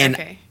 And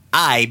Okay.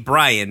 I,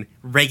 Brian,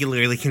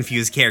 regularly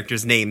confuse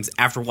characters' names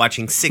after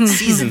watching 6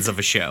 seasons of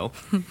a show.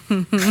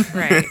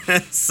 Right.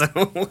 So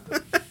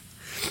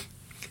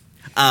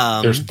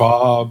There's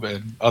Bob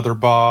and other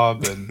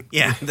Bob and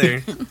yeah,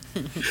 there's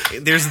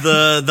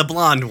the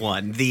blonde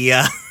one.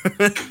 It's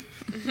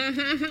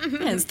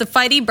the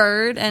fighty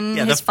bird and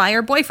Yeah, his the-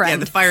 fire boyfriend. Yeah,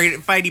 the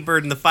fighty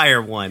bird and the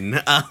fire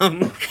one.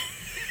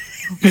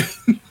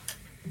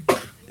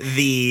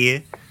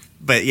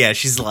 But yeah,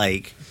 she's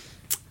like,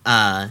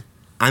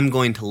 I'm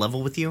going to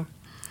level with you.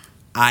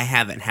 I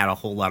haven't had a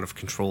whole lot of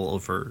control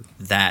over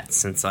that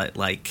since I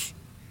like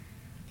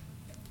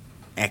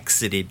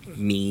exited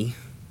me.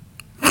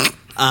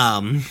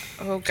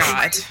 Oh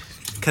God.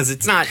 Because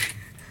it's not.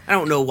 I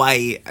don't know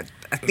why.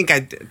 I think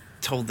I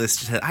told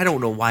this. I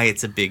don't know why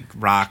it's a big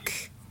rock.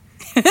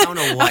 I don't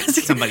know what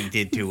somebody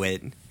did to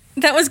it.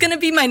 That was going to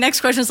be my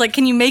next question. Is like,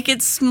 can you make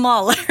it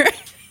smaller?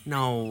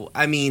 No,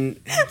 I mean,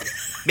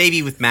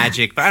 maybe with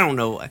magic, but I don't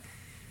know.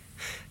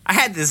 I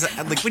had this,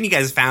 like, when you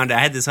guys found it, I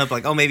had this hope,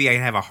 like, oh, maybe I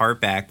can have a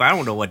heart back, but I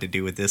don't know what to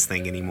do with this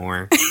thing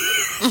anymore. I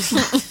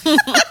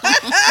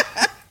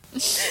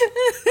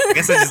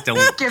guess I just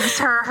don't. Gives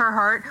her her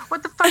heart.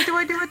 What the fuck do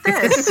I do with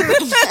this?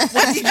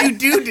 What did you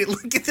do to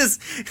look at this?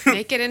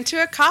 Make it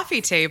into a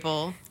coffee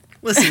table.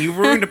 Listen, you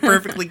ruined a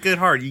perfectly good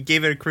heart. You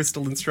gave it a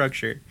crystalline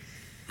structure.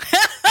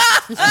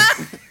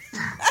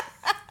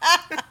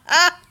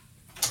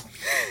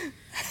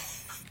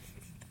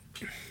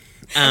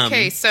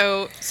 Okay,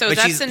 so but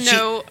that's a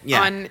no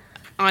yeah.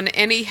 on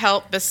any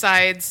help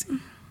besides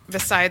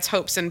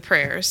hopes and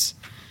prayers.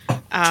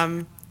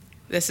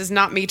 This is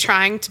not me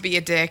trying to be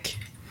a dick,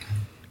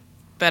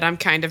 but I'm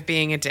kind of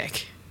being a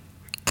dick.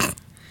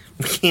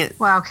 We can't.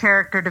 Wow,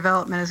 character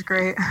development is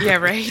great. Yeah,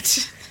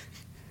 right.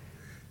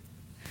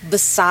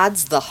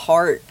 Besides the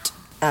heart,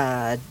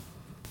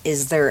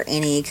 is there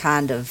any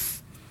kind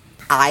of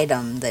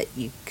item that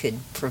you could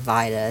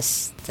provide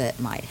us that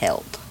might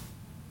help?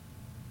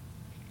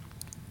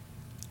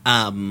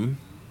 Ayun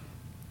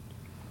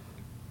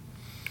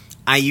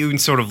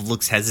sort of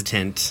looks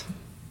hesitant.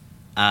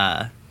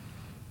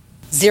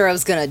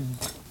 Zero's gonna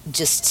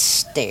just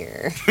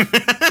stare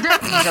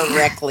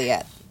directly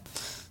at.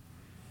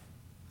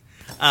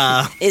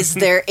 Is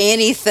there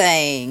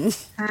anything?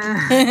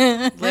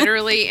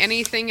 Literally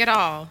anything at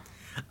all.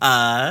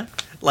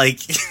 Like,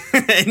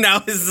 and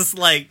now is this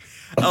like,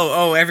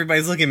 oh,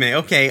 everybody's looking at me.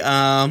 Okay,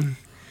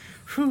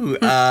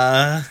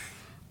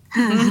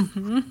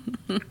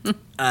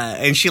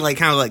 and she like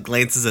kind of like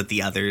glances at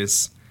the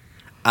others,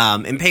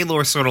 and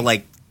Paylor sort of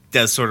like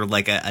does sort of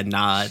like a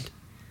nod,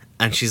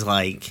 and she's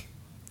like,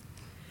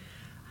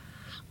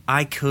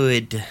 I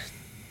could.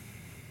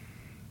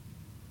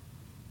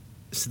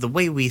 So the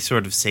way we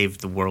sort of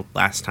saved the world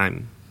last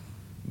time,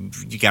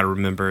 you got to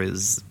remember,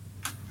 is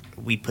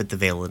we put the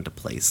veil into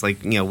place.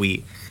 Like, you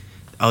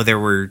know, there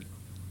were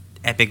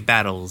epic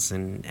battles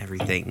and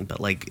everything, but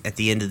like at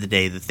the end of the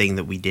day, the thing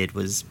that we did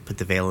was put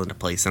the veil into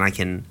place, and I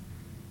can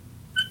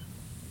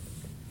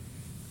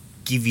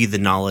give you the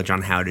knowledge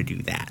on how to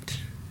do that.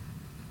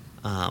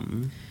 I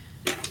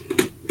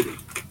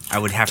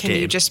would have to. Can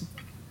you just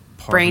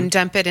brain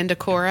dump it into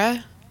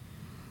Cora?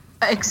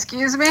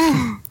 Excuse me?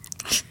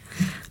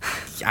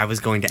 I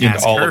was going to Into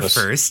ask all her of us.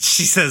 first.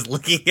 She says,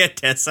 looking at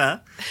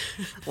Tessa,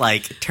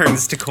 like,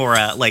 turns to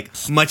Cora, like,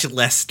 much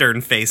less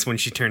stern face when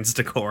she turns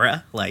to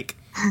Cora. Like,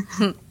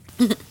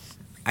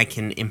 I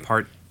can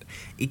impart.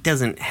 It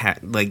doesn't have,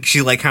 like,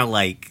 she, like, kind of,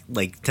 like,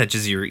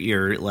 touches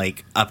your,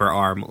 like, upper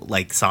arm,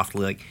 like,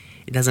 softly, like,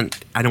 it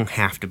doesn't, I don't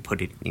have to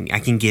put it in, I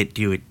can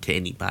do it to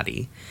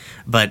anybody.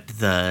 But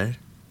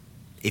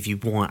if you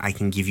want, I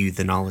can give you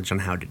the knowledge on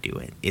how to do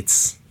it.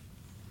 It's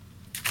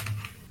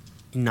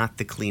not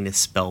the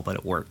cleanest spell, but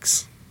it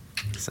works.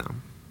 So.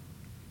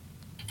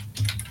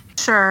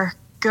 Sure,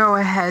 go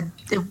ahead.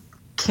 It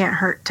can't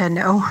hurt to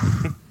know.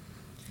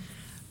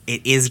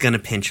 It is going to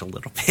pinch a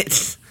little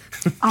bit.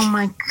 Oh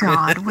my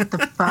god, what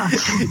the fuck?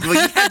 Well,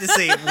 you had to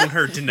say it won't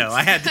hurt to know.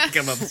 I had to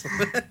come up with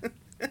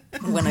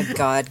When a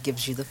god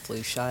gives you the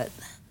flu shot.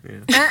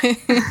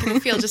 Gonna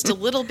feel just a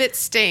little bit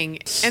sting,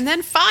 and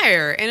then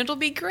fire, and it'll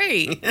be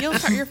great.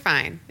 You're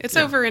fine. It's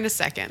over in a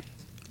second.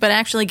 But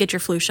actually get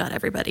your flu shot,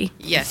 everybody.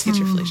 Yes, get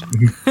your flu shot.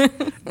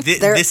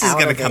 This is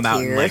going to come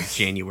out in, here. like,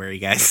 January,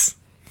 guys.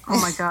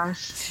 Oh my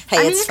gosh. Hey,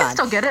 I mean, it's you can fine.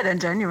 still get it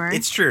in January.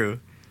 It's true.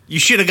 You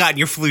should have gotten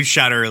your flu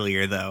shot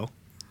earlier, though.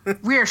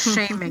 We're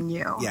shaming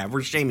you. Yeah,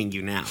 we're shaming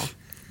you now.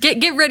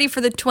 Get ready for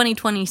the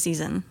 2020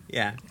 season.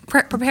 Yeah.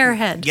 Prepare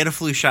ahead. Get a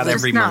flu shot Just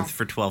every know. month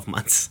for 12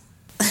 months.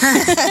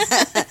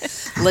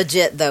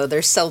 Legit, though,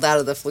 they're sold out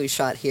of the flu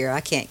shot here.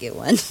 I can't get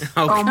one.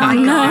 Oh, Oh God. my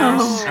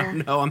gosh. Oh,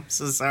 no, I'm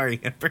so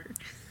sorry, Amber.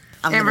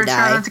 I'm Amber's gonna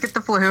die. trying to get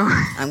the flu.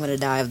 I'm gonna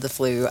die of the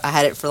flu. I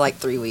had it for like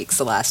 3 weeks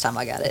the last time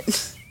I got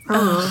it.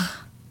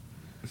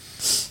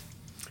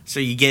 So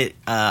you get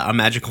a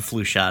magical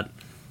flu shot.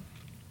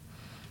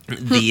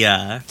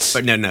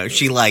 But no,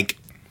 she like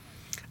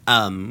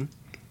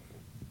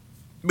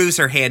moves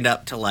her hand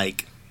up to,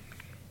 like,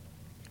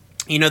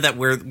 you know that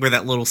where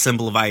that little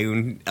symbol of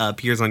Ayun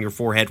appears on your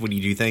forehead when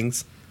you do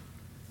things.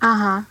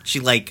 She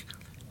like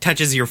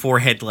touches your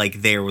forehead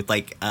like there with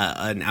like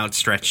an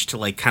outstretched to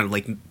like kind of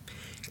like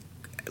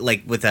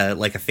with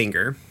a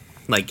finger,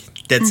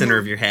 like dead center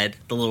of your head.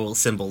 The little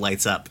symbol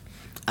lights up,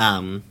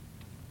 and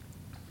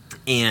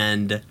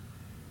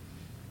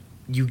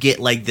you get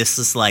like this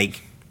is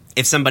like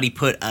if somebody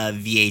put a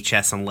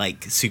VHS on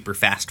like super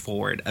fast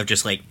forward of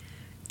just like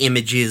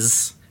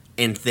images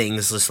and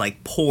things just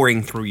like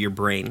pouring through your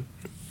brain.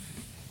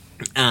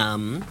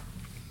 And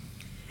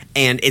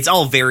it's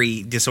all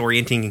very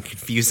disorienting and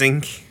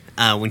confusing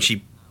when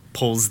she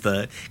pulls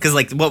because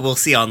like what we'll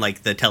see on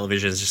like the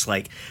television is just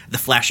like the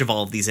flash of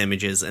all of these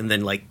images and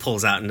then like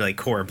pulls out into like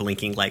Cora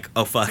blinking like,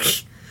 oh fuck.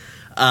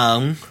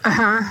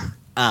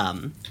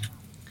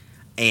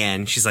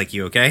 And she's like,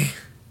 you okay?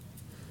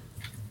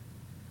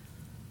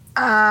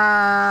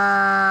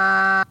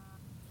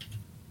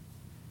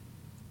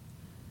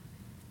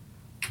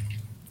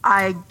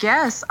 I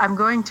guess I'm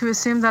going to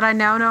assume that I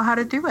now know how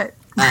to do it.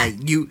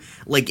 You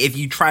like if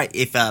you try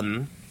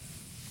to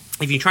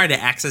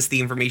access the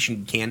information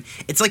you can,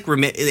 it's like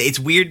it's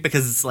weird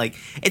because it's like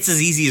it's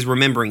as easy as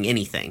remembering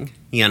anything,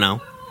 you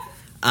know.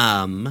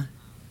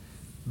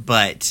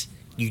 But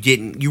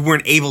you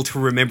weren't able to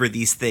remember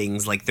these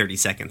things like 30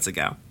 seconds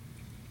ago.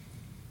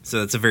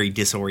 So that's a very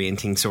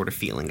disorienting sort of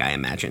feeling, I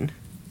imagine.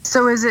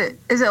 So is it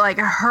like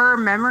her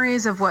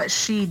memories of what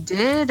she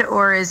did,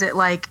 or is it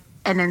like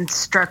an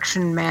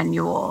instruction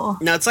manual?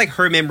 No, it's like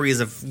her memories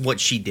of what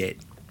she did.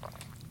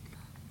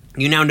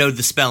 You now know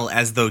the spell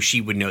as though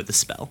she would know the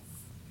spell.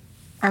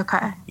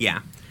 Okay. Yeah.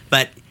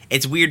 But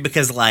it's weird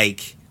because,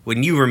 like,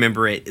 when you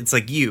remember it, it's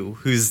like you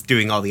who's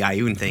doing all the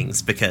Ioun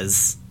things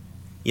because,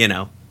 you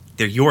know,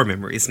 they're your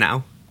memories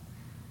now.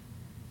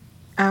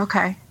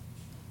 Okay.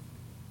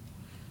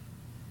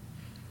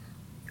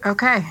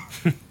 Okay.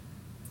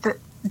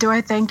 Do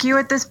I thank you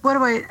at this? What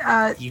do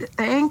I?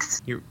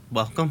 Thanks. You're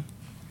welcome.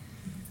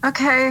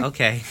 Okay.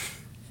 Okay.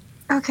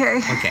 Okay.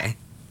 Okay.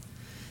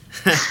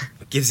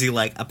 Gives you,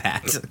 like, a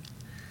pat.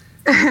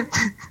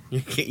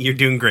 You're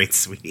doing great,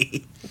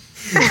 sweetie.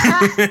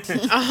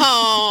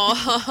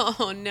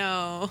 Oh,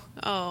 no.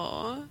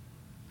 Oh.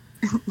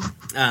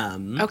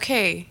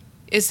 Okay.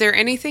 Is there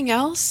anything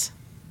else?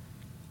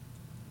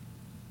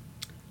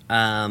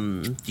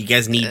 Do you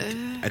guys need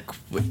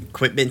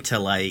equipment to,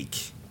 like...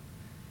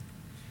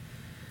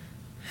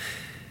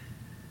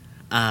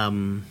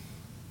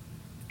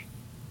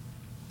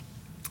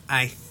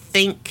 I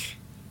think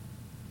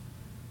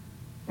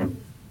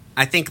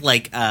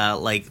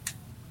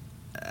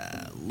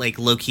like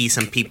low-key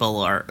some people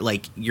are,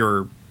 like,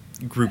 your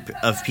group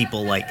of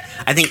people, like,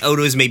 I think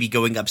Odo's maybe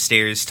going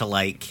upstairs to,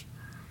 like,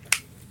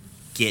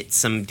 get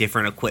some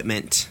different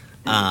equipment,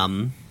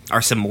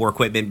 or some more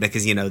equipment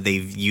because, you know,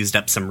 they've used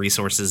up some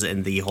resources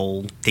in the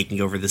whole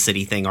taking over the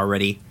city thing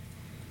already.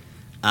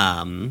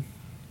 And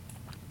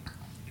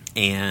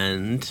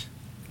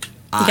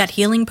You got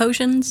healing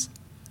potions?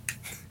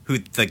 who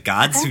the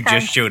gods who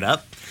just showed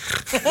up?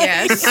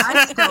 Yes.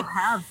 I still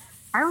have.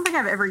 I don't think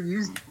I've ever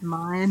used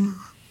mine.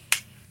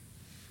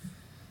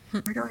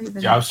 Where do I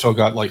even? Yeah, I've still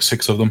got like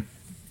 6 of them.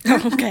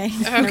 Okay.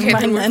 Okay,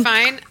 then we're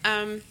fine.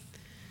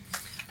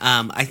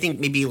 I think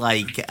maybe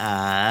like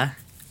I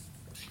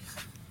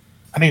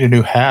need a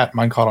new hat.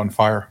 Mine caught on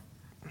fire.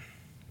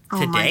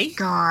 Oh my today?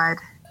 god!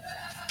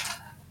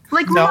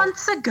 Like No.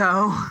 months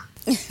ago.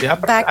 Yeah,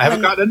 but Back I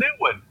haven't when- gotten a new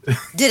one.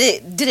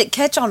 Did it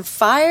catch on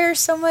fire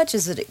so much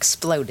as it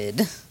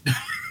exploded?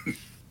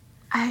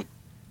 I.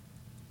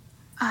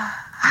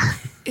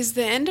 Is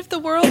the end of the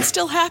world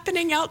still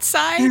happening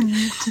outside?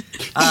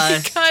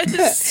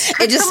 Because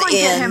It just Someone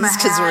get him a ends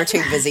because we're hat.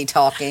 too busy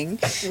talking.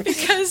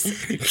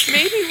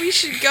 maybe we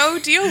should go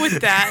deal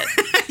with that.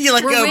 you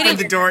like We're open waiting-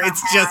 the door,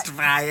 it's just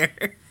fire.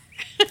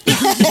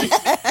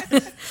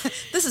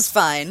 This is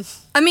fine.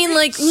 I mean,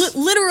 like,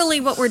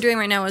 literally what we're doing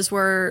right now is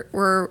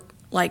we're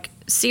like,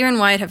 Seer and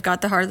Wyatt have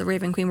got the Heart of the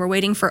Raven Queen. We're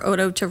waiting for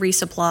Odo to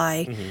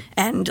resupply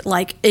and,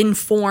 like,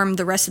 inform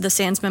the rest of the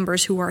Sands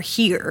members who are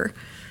here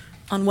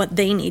on what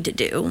they need to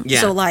do.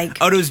 Yeah. So,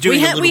 like, Odo's doing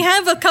a little- we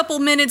have a couple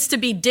minutes to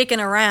be dicking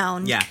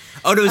around. Yeah.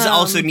 Odo's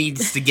also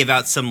needs to give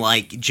out some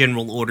like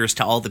general orders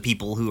to all the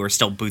people who are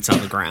still boots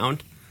on the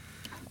ground.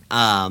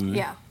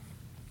 Yeah.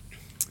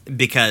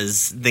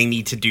 Because they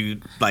need to do,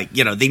 like,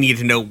 you know, they need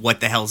to know what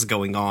the hell's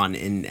going on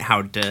and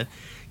how to,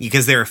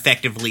 because they're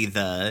effectively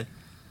the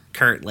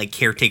current, like,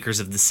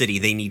 caretakers of the city.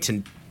 They need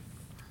to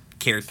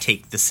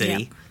caretake the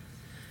city.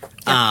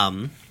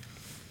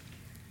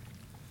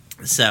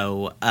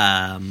 So,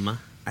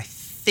 I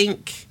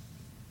think,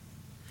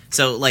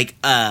 so, like,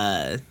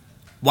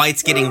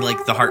 White's getting,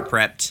 like, the heart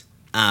prepped.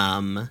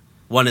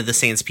 One of the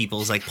Sands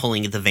people is, like,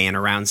 pulling the van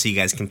around so you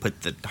guys can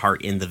put the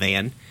heart in the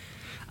van.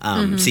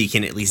 So you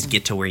can at least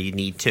get to where you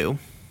need to.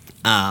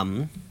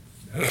 And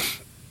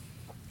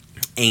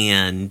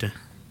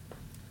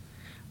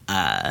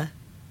I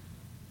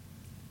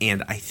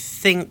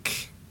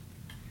think,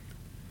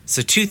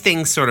 so 2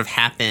 things sort of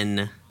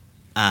happen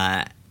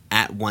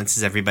at once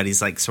as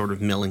everybody's like sort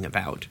of milling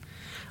about.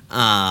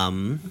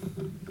 I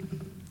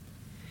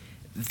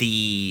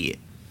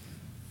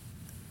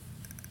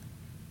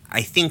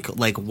think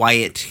like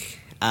Wyatt,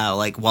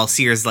 like while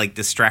Seer's like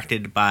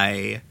distracted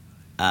by,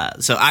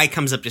 so I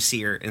comes up to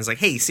Seer and is like,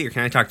 "Hey, Seer,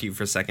 can I talk to you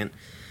for a second?"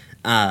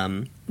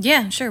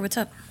 Yeah, sure. What's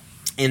up?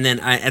 And then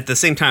at the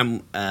same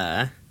time,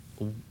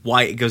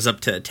 Wyatt goes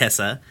up to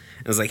Tessa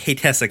and was like, "Hey,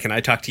 Tessa, can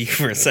I talk to you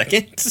for a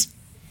second?"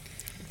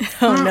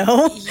 Oh,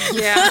 no.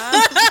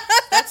 Yeah.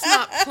 That's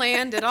not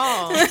planned at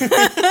all.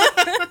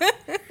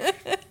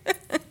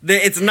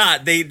 It's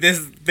not.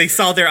 They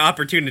saw their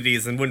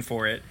opportunities and went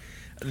for it.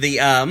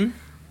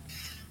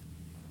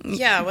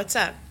 Yeah, what's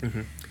up?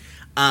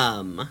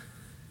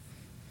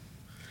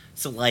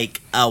 So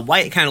like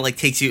Wyatt kind of like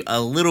takes you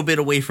a little bit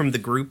away from the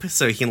group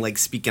so he can like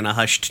speak in a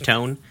hushed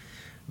tone,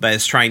 but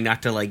is trying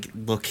not to like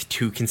look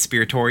too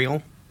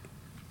conspiratorial.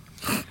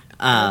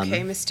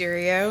 Okay,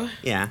 Mysterio.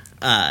 Yeah.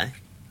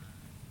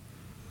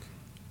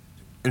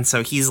 And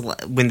so he's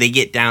when they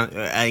get down,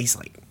 he's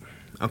like,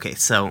 "Okay,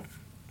 so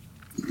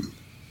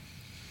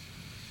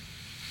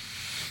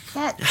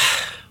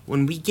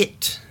when we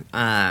get,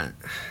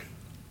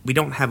 we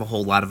don't have a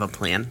whole lot of a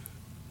plan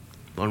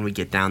when we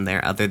get down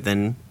there, other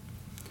than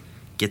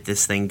get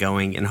this thing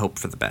going and hope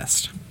for the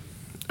best.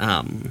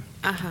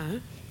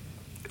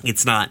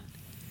 It's not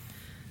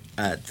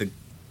the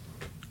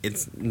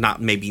it's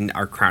not maybe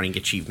our crowning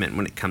achievement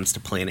when it comes to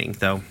planning,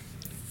 though.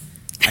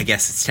 I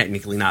guess it's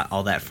technically not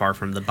all that far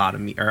from the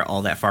bottom or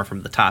all that far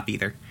from the top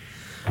either.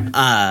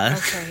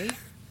 Okay.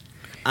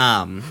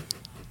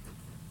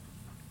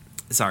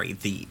 Sorry,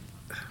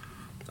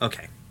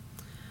 okay.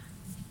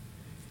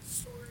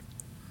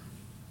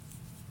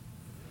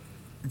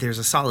 There's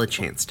a solid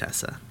chance,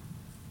 Tessa,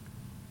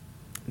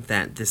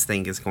 that this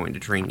thing is going to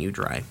drain you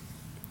dry.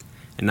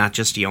 And not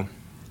just you.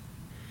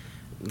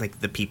 Like,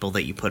 the people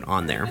that you put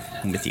on there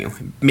with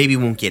you. Maybe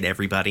won't get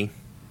everybody,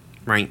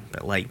 right?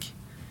 But, like,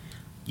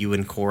 you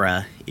and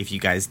Cora, if you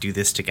guys do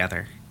this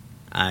together.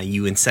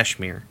 You and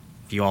Seshmir,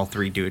 if you all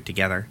three do it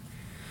together.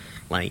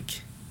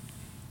 Like,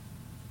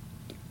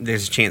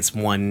 there's a chance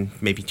one,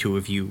 maybe two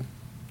of you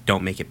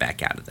don't make it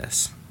back out of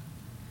this.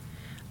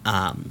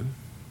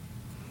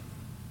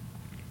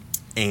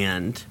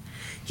 And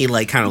he,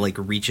 like, kind of, like,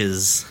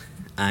 reaches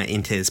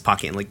into his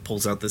pocket and, like,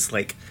 pulls out this,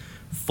 like,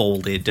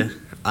 folded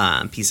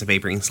piece of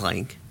paper, and he's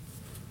like,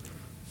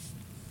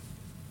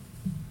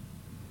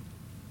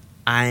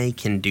 I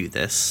can do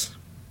this,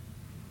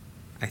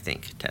 I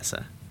think,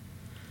 Tessa.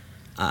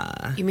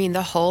 You mean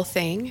the whole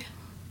thing?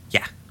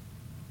 Yeah.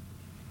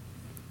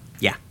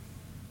 Yeah.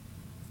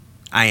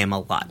 I am a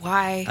lot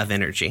Why? of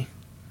energy.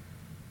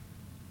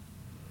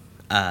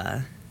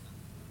 Why?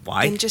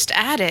 Then just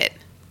add it.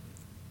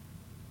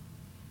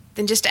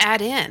 Then just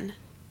add in.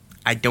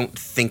 I don't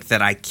think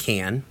that I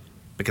can,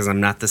 because I'm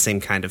not the same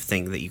kind of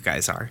thing that you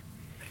guys are.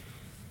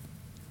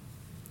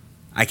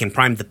 I can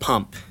prime the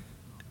pump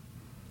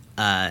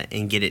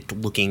and get it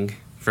looking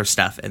for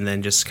stuff, and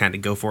then just kind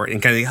of go for it.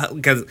 And kind of,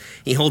 because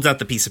he holds out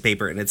the piece of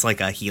paper, and it's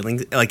like a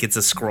healing, like it's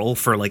a scroll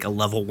for like a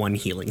level 1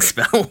 healing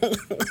spell.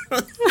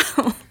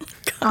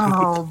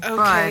 Oh,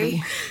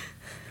 buddy.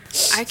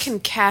 I can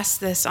cast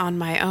this on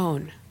my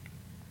own.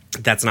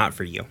 That's not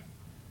for you.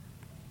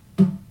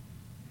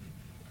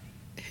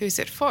 Who's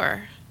it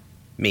for?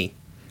 Me.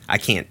 I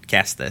can't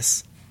cast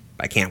this.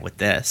 I can't with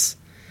this.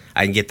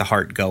 I can get the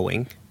heart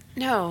going.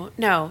 No,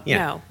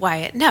 Yeah.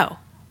 Wyatt, no.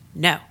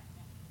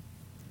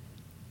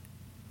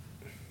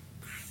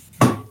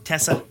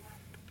 Tessa.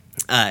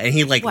 And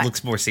he, like, What?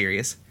 looks more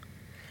serious.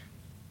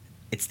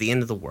 It's the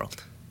end of the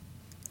world.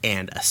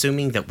 And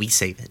assuming that we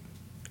save it,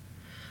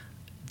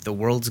 the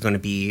world's going to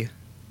be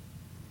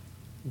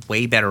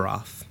way better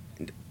off.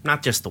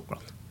 Not just the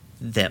world.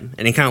 Them.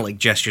 And he kind of, like,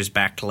 gestures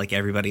back to, like,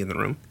 everybody in the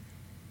room.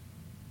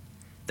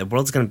 The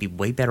world's going to be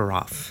way better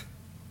off.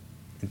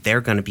 And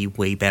they're going to be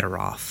way better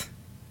off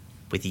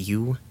with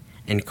you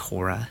and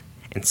Cora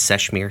and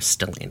Seshmir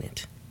still in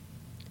it.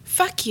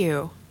 Fuck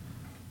you.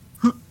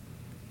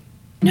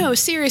 No,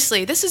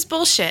 seriously, this is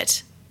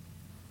bullshit.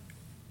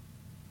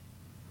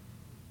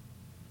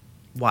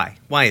 Why?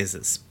 Why is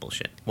this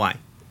bullshit? Why?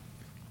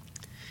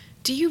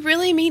 Do you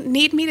really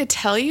need me to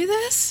tell you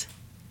this?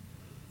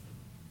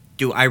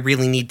 Do I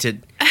really need to...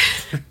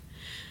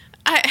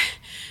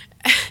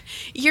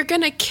 You're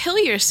gonna kill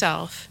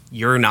yourself.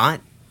 You're not?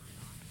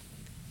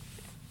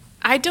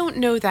 I don't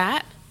know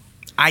that.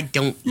 I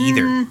don't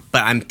either.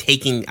 But I'm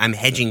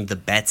hedging the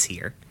bets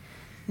here.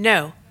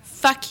 No.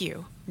 Fuck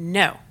you.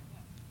 No.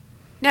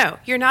 No,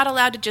 you're not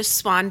allowed to just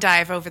swan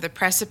dive over the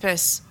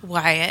precipice,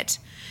 Wyatt.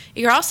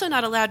 You're also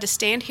not allowed to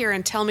stand here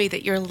and tell me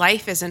that your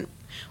life isn't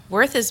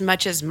worth as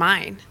much as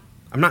mine.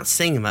 I'm not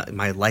saying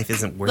my life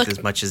isn't worth Look-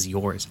 as much as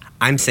yours.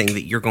 I'm saying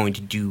that you're going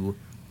to do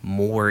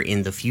more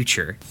in the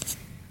future.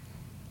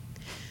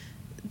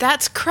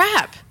 That's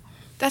crap.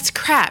 That's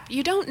crap.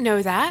 You don't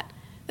know that.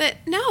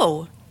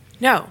 No.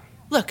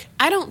 Look,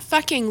 I don't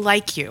fucking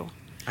like you.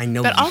 I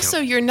know But you also,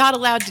 don't. you're not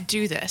allowed to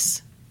do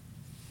this.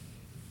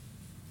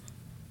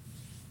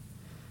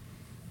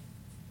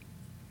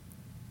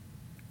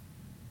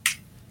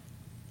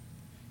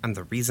 I'm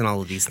the reason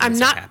all of these I'm things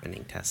not- are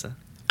happening, Tessa.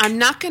 I'm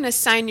not going to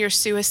sign your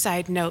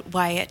suicide note,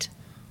 Wyatt.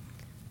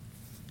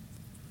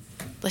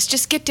 Let's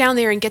just get down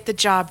there and get the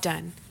job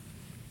done.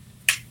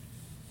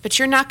 But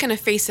you're not going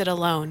to face it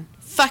alone.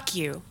 Fuck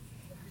you.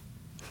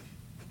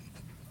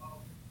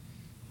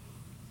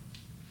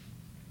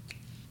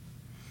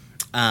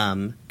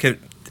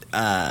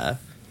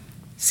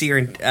 Seer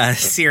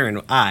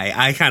and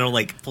I kind of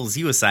like pulls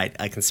you aside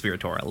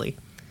conspiratorially.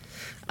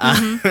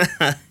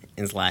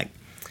 It's like,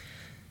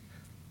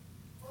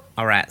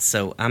 all right,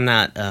 so I'm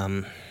not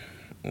all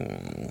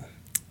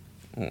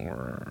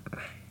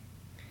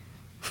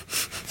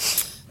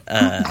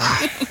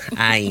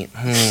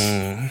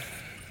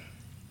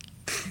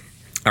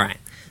right,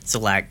 so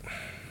like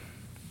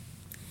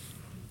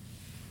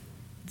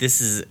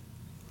this is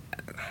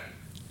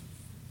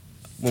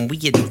when we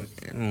get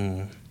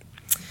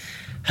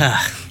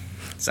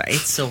sorry,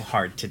 it's so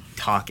hard to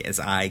talk as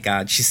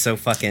God, she's so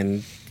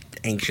fucking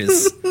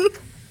anxious.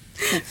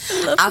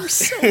 Love her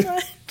so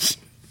much.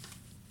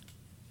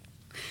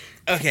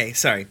 Okay,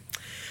 sorry.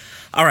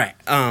 All right.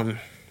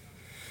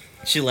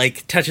 She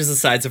like touches the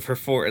sides of her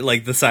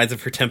the sides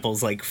of her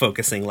temples, like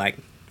focusing. Like,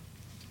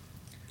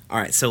 all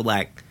right. So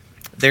like,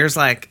 there's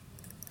like,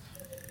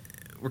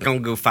 we're gonna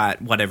go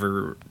fight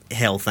whatever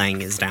hell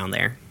thing is down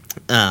there.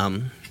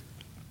 And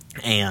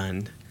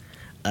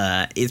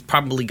it's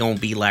probably gonna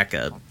be like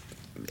a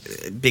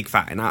big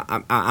fight, and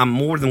I'm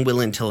more than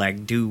willing to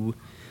like do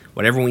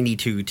whatever we need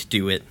to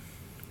do it,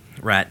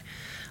 right?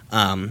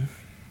 But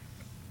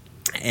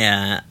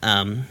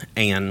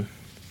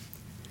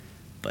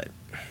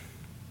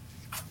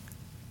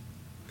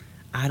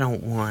I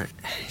don't want.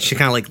 She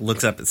kind of like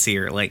looks up at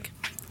Seer, like,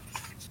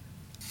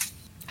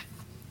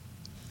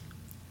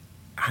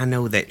 I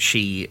know that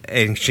she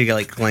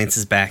like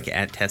glances back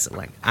at Tessa,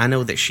 like, I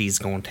know that she's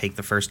going to take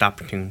the first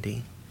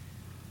opportunity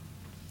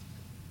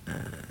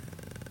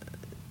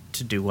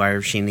to do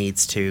whatever she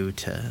needs to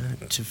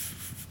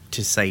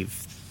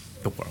save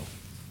the world.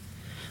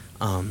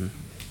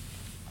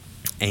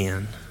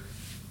 And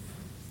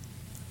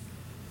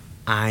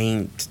I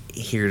ain't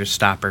here to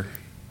stop her,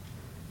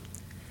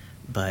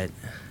 but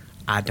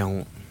I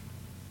know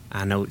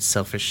it's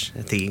selfish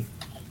at the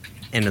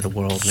end of the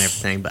world and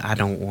everything, but I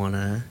don't want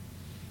to.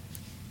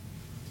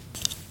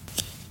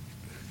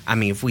 I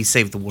mean, if we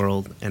save the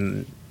world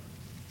and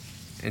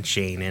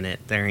she ain't in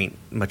it, there ain't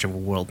much of a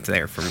world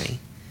there for me.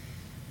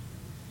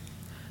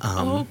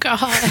 Oh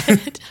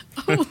God!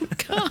 Oh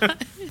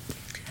God!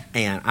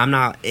 And I'm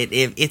not.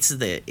 It's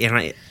the.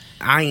 And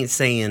I ain't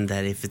saying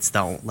that if it's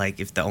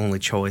if the only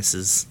choice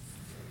is,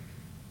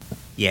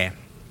 yeah,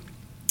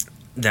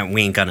 that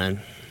we ain't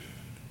gonna.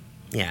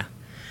 Yeah.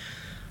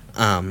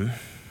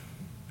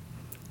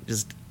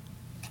 Just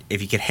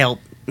if you could help,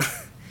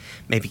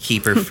 maybe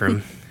keep her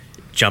from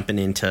jumping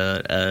into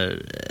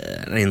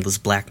an endless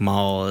black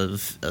maw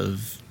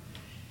of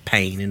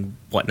pain and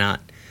whatnot.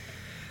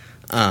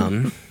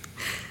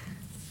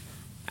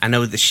 I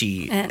know that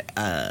she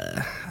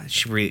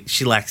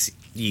likes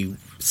you,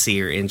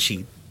 Seer, and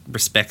she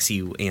respects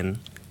you, and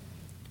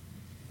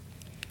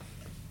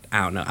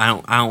I don't know.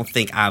 I don't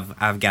think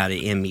I've got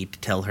it in me to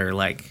tell her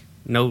like,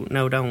 no,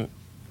 don't.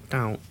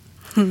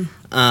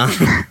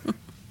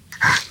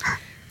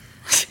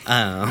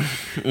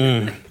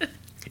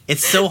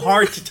 It's so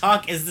hard to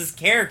talk as this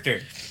character.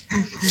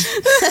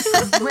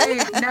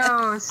 Wait,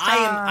 no, stop.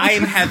 I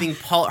am having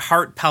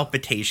heart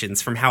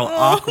palpitations from how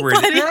awkward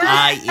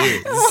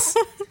I is.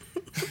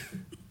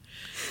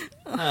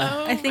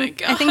 I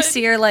think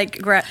Seer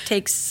like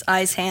takes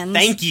Ai's hands.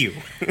 Thank you.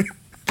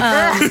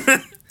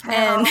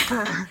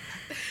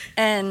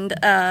 And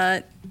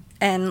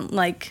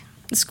like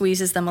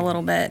squeezes them a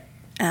little bit,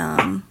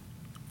 and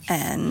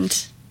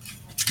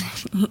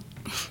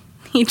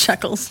he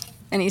chuckles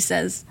and he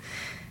says,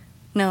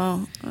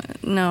 "No,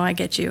 I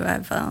get you.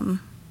 I've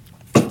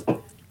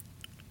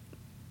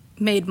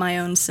made my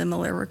own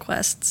similar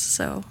requests,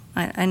 so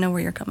I know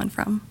where you're coming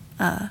from.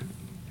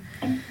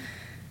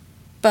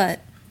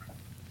 But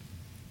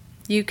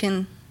you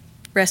can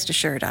rest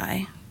assured,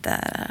 that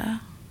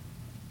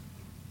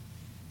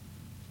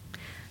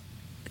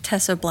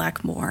Tessa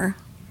Blackmore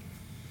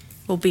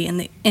will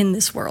be in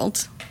this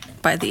world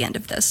by the end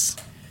of this,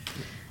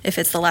 if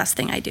it's the last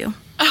thing I do."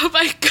 Oh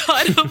my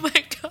God! Oh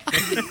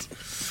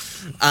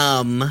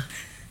my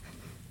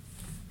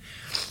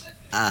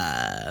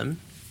God!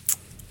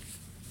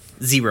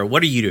 Zero,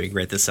 what are you doing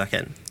right this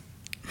second?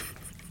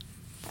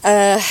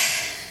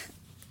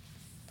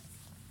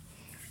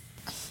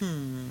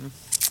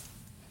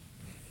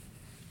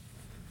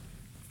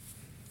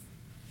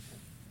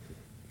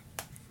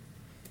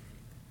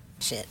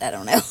 Shit, I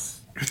don't know.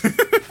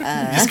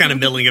 Just kind of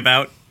milling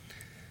about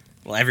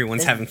while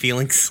everyone's having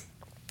feelings.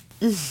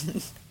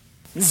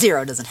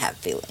 Zero doesn't have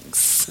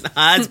feelings.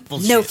 That's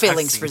bullshit. No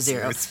feelings for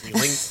Zero.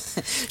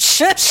 Feelings.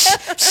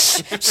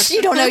 Shh.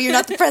 You don't know you're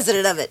not the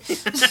president of it.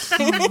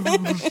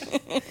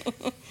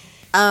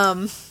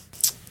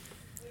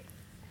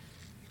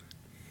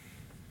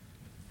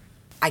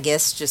 I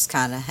guess just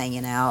kind of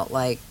hanging out,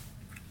 like,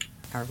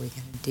 are we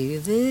going to do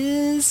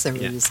this? Are we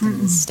just going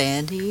to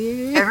stand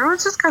here?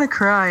 Everyone's just kind of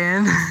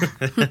crying.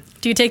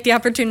 Do you take the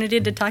opportunity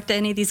to talk to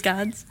any of these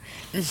gods?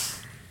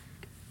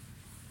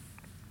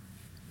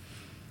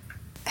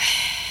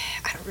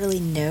 I don't really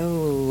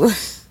know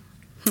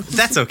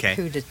That's okay.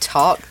 who to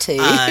talk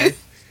to.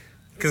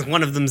 Because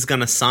one of them's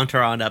gonna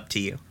saunter on up to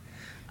you,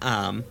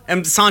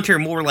 and saunter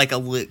more like a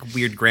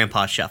weird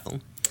grandpa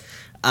shuffle.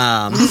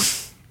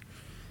 It's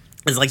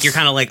like you're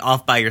kind of like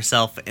off by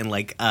yourself, and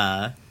like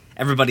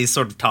everybody's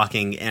sort of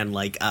talking, and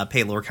like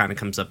Paylor kind of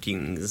comes up to you,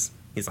 and he's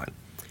like,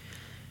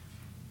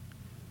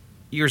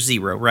 "You're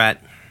Zero, right?"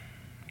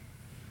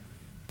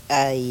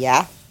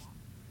 Yeah.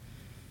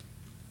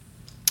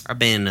 I've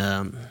been.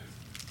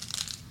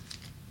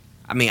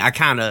 I'm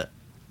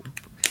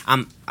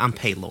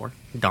Paylor,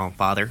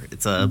 Dawnfather.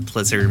 It's a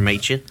pleasure to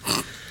meet you.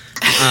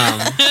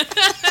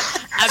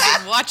 I've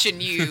been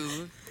watching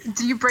you.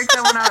 Do you break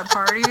that one out at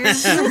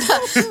parties?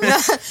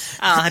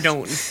 I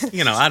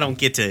don't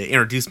get to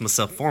introduce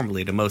myself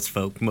formally to most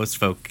folk. Most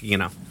folk,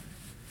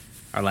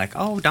 are like,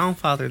 "Oh,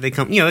 Dawnfather." They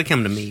come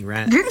to me,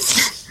 right?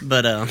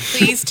 But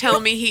Please tell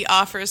me he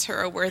offers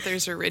her a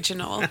Werther's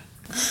original.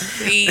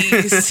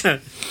 Please.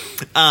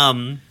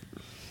 And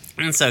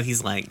so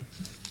he's like,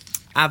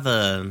 I've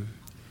been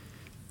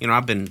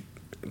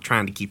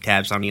trying to keep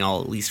tabs on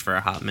y'all at least for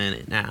a hot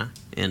minute now,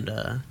 and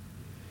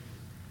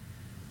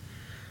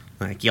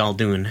Like, y'all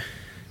doing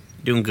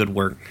good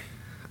work.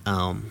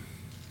 I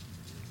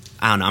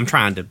don't know. I'm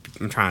trying to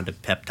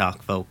pep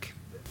talk folk.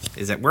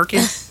 Is it working?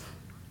 You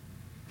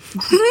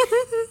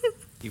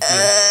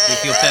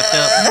feel pepped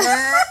up?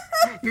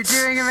 You're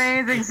doing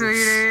amazing,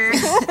 sweetie.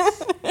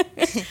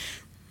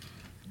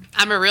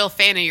 I'm a real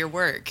fan of your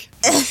work.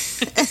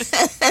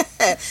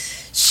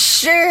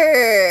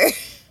 Sure.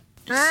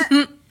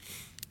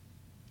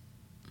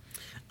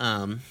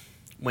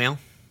 Well,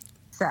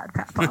 Sad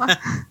Papa.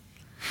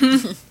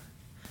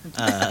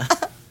 I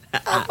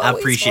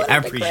appreciate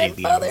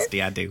the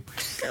honesty. I do.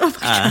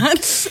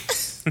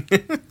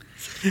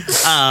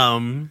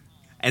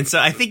 And so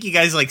I think you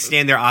guys like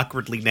stand there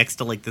awkwardly next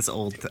to like this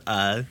old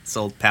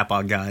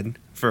Papa god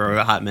for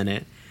a hot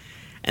minute,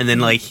 and then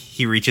like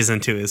he reaches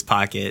into his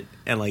pocket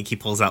and like he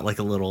pulls out like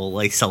a little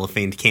like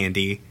cellophane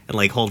candy and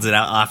like holds it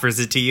out, offers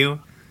it to you.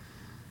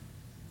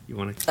 You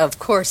want to? Of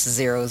course,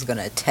 Zero's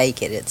gonna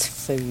take it. It's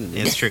food.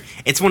 It's true.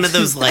 It's one of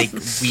those like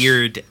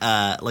weird,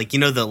 like, you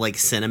know, the like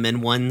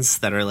cinnamon ones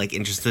that are like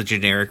in just the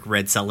generic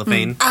red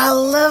cellophane. I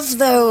love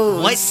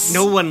those. What?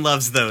 No one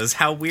loves those.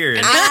 How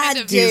weird.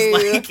 I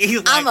do. He's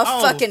like, I'm a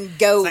fucking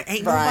goat, like,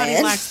 hey, Brian.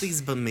 nobody likes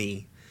these but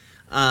me.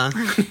 Like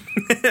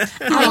have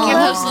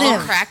those little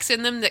cracks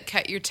in them that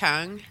cut your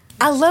tongue.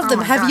 I love them.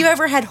 my Have God. you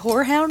ever had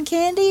whorehound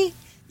candy?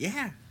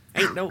 Yeah.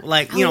 Ain't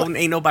nobody really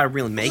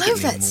making love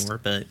it that anymore,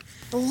 but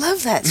I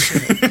love that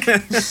shit.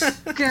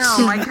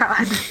 Oh my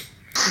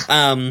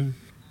God.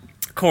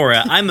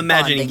 Cora, I'm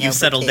imagining Bonding you over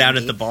settled down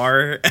at candy. the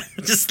bar,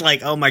 just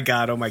like, oh my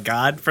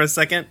god, for a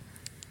second.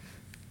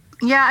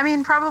 Yeah, I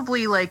mean,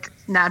 probably like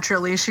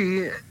naturally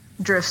she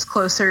drifts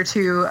closer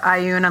to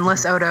Ayun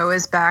unless Odo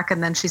is back,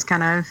 and then she's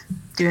kind of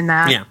doing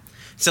that. Yeah.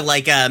 So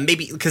like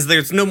maybe because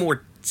there's no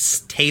more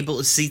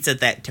seats at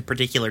that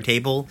particular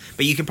table,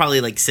 but you can probably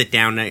like sit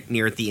down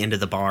near at the end of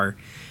the bar,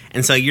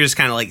 and so you're just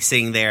kind of like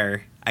sitting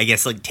there, I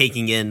guess, like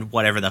taking in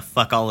whatever the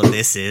fuck all of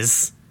this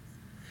is,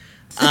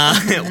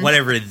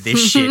 whatever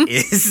this shit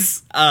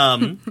is.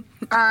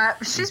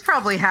 She's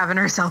probably having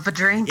herself a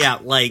drink. Yeah,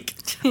 like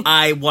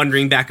I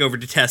wandering back over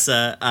to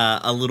Tessa,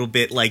 a little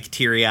bit like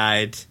teary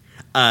eyed.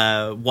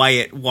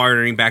 Wyatt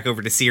wandering back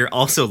over to see her,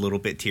 also a little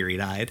bit teary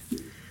eyed.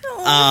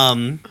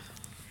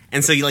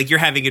 And so you're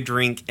having a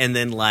drink, and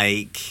then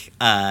like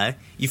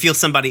you feel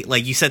somebody,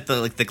 like you set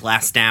the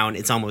glass down,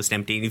 it's almost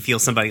empty, and you feel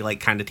somebody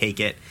like kind of take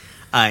it,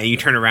 and you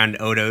turn around,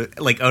 and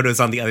Odo's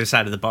on the other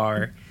side of the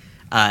bar,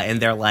 and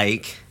they're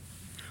like,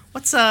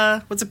 what's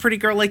a pretty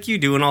girl like you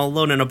doing all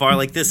alone in a bar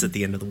like this at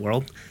the end of the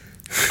world?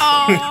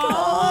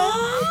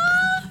 Oh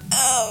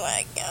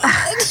my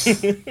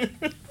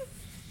God.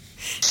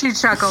 She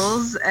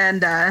chuckles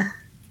and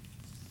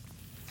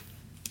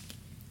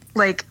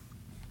like,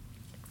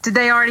 did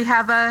they already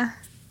have a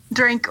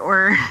drink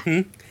or?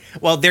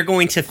 Well, they're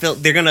going to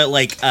they're gonna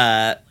like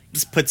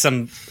just put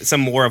some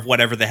more of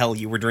whatever the hell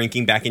you were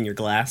drinking back in your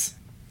glass.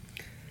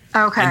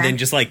 Okay. And then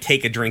just like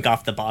take a drink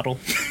off the bottle.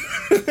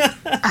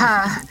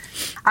 I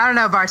don't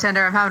know,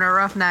 bartender. I'm having a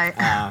rough night.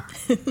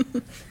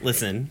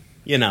 Listen,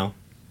 you know.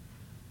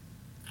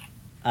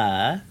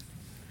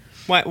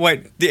 What?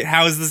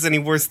 How is this any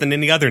worse than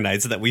any other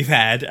nights that we've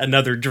had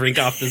another drink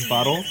off this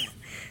bottle?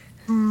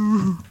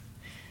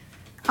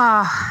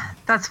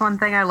 That's one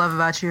thing I love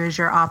about you is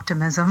your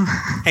optimism.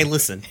 Hey,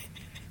 listen.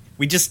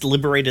 We just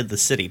liberated the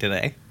city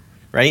today,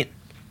 right?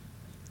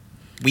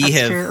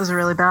 That's true. It was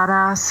really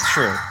badass.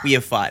 True. We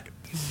have fought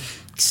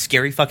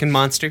scary fucking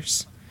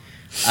monsters,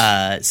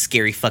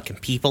 scary fucking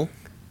people,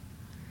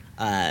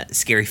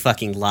 scary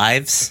fucking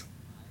lives.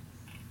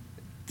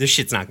 This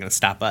shit's not gonna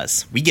stop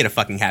us. We get a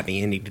fucking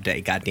happy ending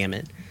today,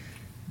 goddammit.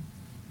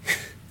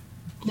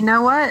 You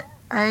know what?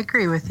 I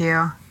agree with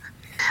you.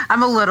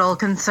 I'm a little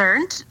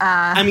concerned.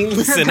 I mean,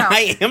 listen, about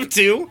I am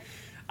too.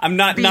 I'm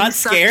not being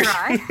scared.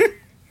 sucked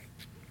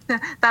dry.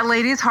 That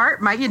lady's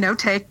heart might,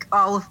 take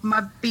all of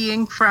my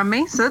being from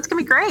me, so it's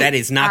gonna be great. That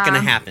is not gonna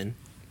happen.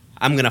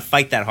 I'm gonna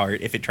fight that heart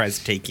if it tries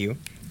to take you.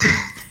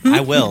 I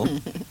will.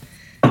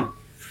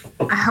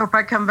 I hope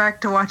I come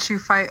back to watch you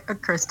fight a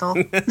crystal.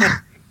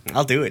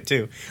 I'll do it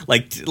too.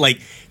 Like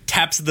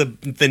taps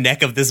the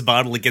neck of this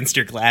bottle against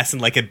your glass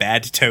and like a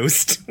bad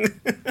toast.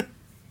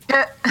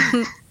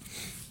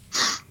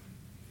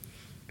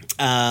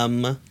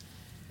 And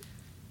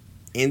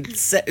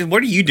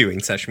what are you doing,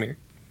 Seshmir?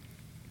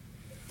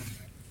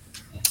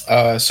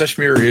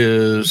 Seshmir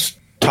is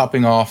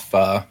topping off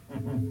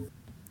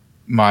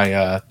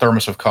my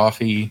thermos of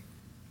coffee,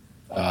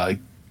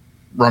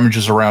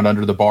 rummages around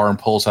under the bar and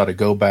pulls out a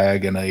go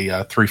bag and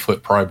a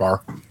 3-foot pry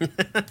bar.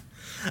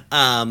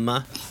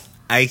 I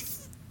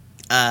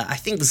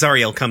think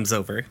Zariel comes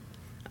over,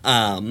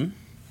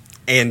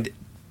 and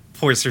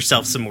pours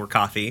herself some more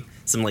coffee,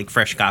 some like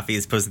fresh coffee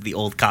as opposed to the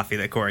old coffee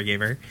that Cora gave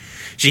her.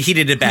 She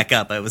heated it back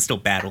up, but it was still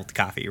bad old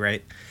coffee,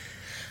 right?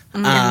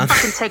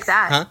 Fucking take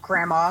that, huh?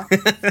 Grandma.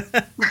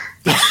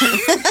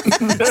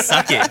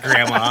 Suck it,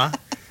 Grandma.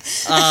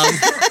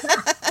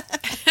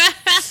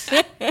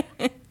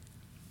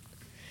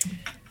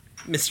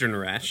 Mr.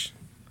 Narash.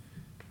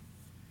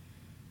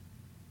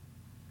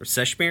 Or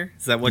Seshmir?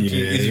 Is that what would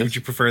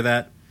you prefer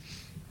that?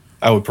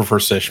 I would prefer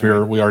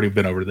Seshmir. We already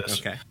been over this.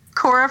 Okay.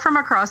 Cora from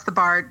across the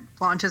bar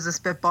launches a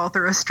spitball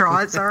through a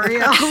straw at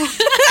Zariel.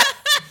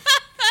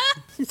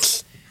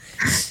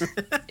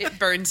 It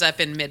burns up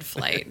in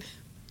mid-flight.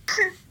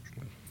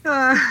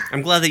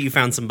 I'm glad that you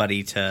found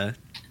somebody to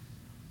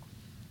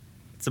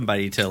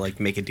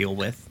like make a deal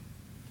with.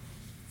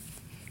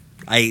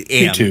 I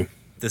am. Me too.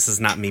 This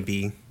is not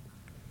me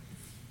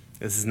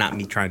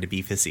trying to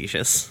be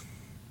facetious.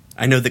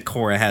 I know that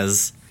Cora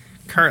has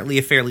currently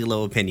a fairly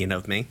low opinion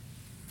of me.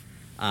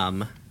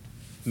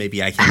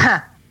 Maybe I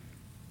can.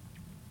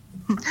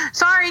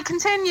 Sorry,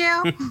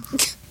 continue.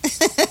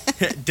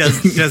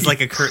 does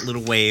like a curt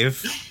little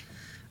wave.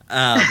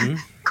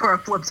 Cora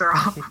flips her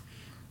off.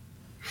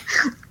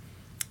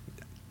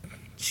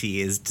 She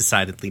is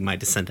decidedly my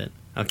descendant.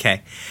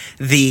 Okay.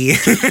 But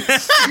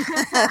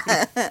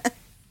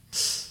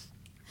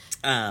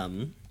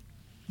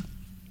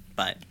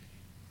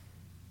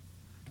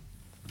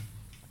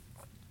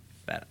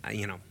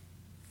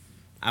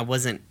I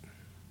wasn't.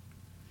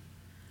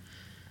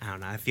 I don't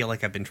know. I feel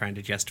like I've been trying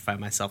to justify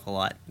myself a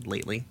lot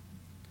lately,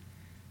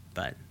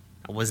 but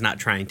I was not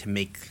trying to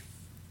make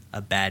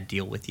a bad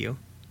deal with you.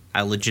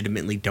 I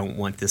legitimately don't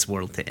want this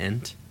world to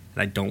end,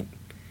 and I don't.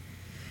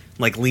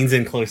 Like, leans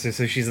in closer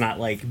so she's not,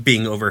 like,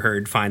 being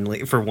overheard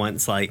finally, for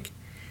once. Like,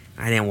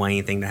 I didn't want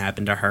anything to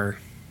happen to her.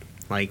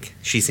 Like,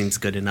 she seems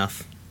good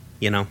enough,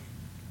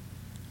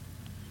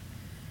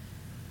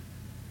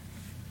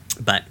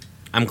 But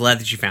I'm glad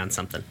that you found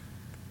something.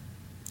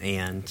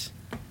 And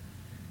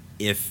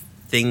if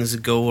things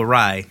go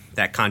awry,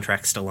 that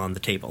contract's still on the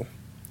table.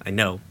 I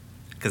know,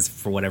 because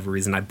for whatever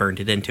reason I burned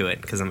it into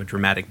it, because I'm a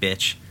dramatic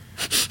bitch.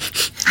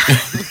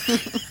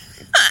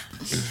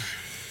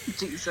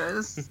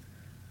 Jesus.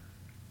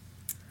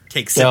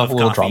 Take sip of a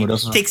little coffee. drama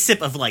doesn't Take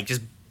sip of, like,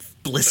 just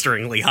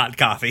blisteringly hot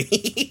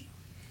coffee.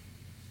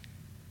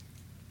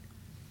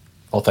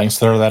 Well, thanks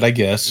for that, I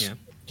guess. Yeah.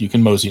 You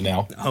can mosey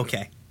now.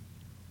 Okay.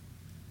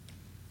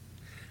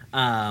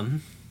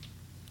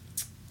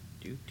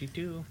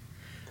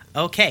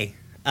 Okay.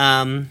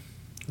 The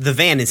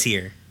van is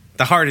here.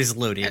 The heart is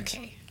loaded.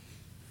 Okay.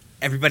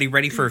 Everybody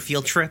ready for a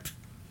field trip?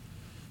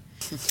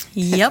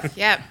 Yep.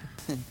 Yep.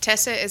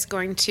 Tessa is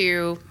going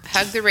to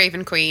hug the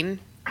Raven Queen.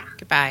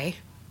 Goodbye.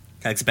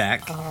 Hugs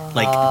back.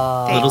 Like,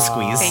 little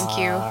squeeze. Thank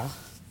you.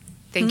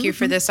 Thank you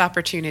for this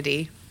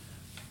opportunity.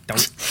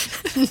 Don't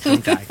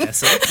die,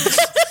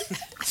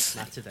 Tessa.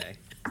 Not today.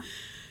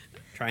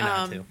 Try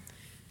not to.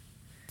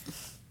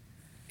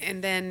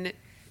 And then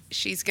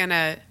she's going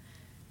to,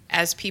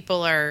 as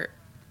people are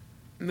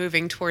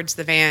moving towards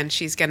the van,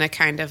 she's going to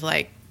kind of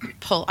like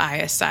pull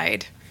Aya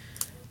aside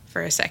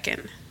for a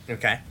second.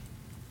 Okay.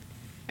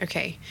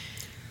 Okay.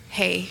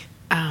 Hey,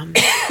 I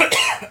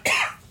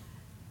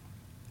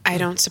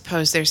don't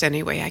suppose there's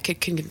any way I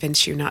could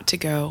convince you not to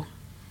go.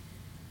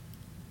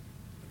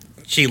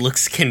 She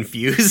looks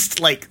confused,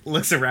 like,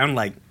 looks around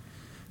like,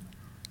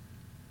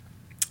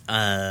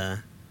 I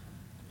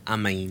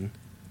mean,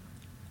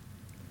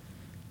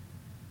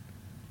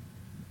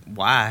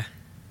 why?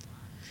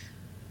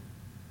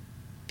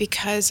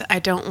 Because I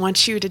don't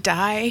want you to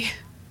die.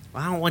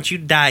 Well, I don't want you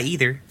to die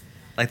either.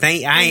 Like, I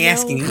ain't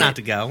asking you not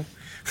to go.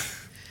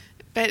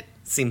 But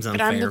Seems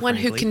unfair, But I'm the one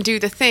who frankly. can do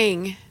the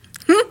thing,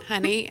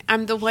 honey.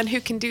 I'm the one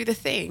who can do the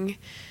thing.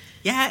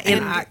 Yeah,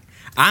 and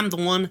I'm the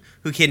one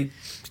who can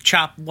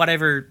chop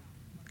whatever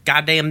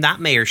goddamn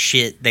nightmare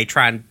shit they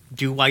try and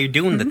do while you're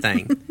doing the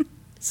thing.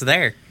 So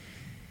there.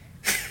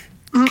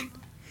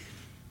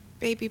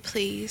 Baby,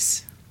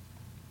 please.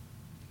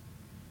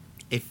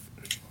 If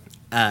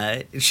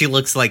she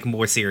looks like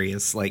more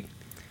serious, like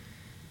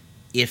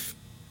if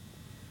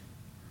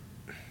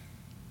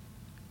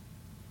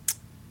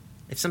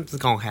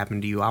something's gonna happen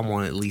to you, I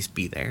want to at least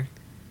be there.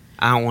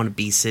 I don't want to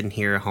be sitting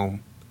here at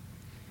home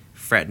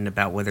fretting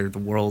about whether the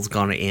world's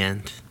gonna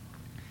end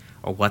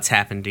or what's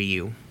happened to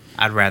you.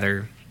 I'd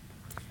rather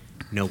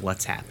know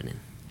what's happening.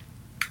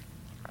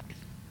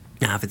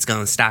 Now, if it's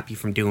gonna stop you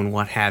from doing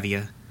what have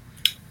you,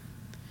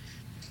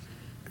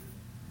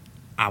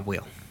 I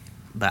will.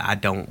 But I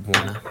don't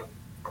wanna.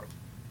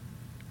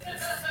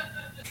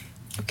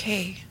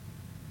 Okay.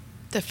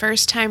 The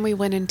first time we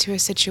went into a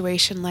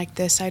situation like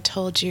this, I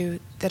told you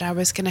that I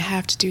was going to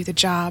have to do the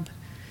job.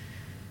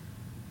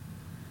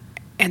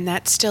 And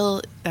that's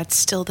still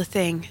the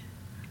thing.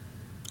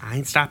 I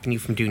ain't stopping you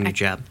from doing your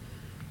job.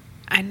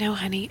 I know,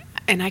 honey,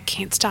 and I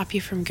can't stop you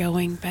from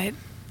going, but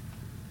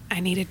I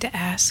needed to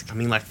ask. I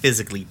mean, like,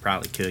 physically you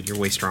probably could. You're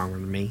way stronger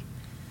than me.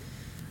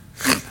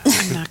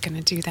 I'm not going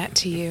to do that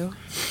to you.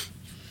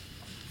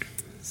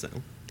 So,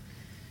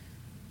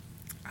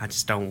 I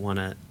just don't want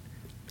to...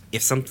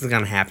 If something's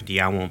going to happen to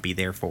you, I won't be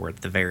there for it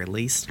at the very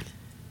least.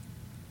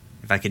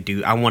 If I could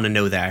do... I want to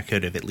know that I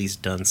could have at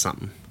least done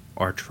something.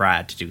 Or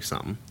tried to do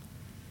something.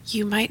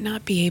 You might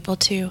not be able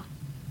to.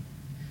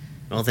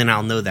 Well, then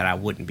I'll know that I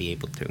wouldn't be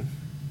able to.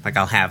 Like,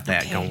 I'll have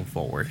that Okay. going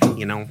forward,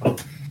 you know?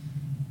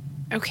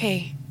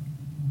 Okay.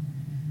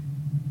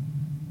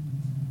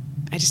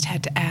 I just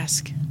had to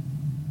ask.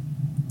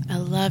 I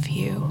love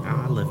you.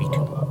 Oh, I love you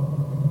too.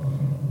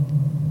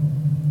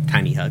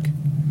 Tiny hug.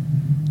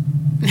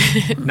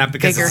 Not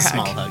because Bigger it's a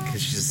hug. small hug,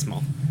 because she's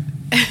small.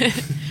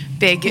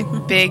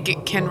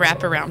 Big can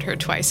wrap around her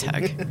twice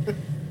hug.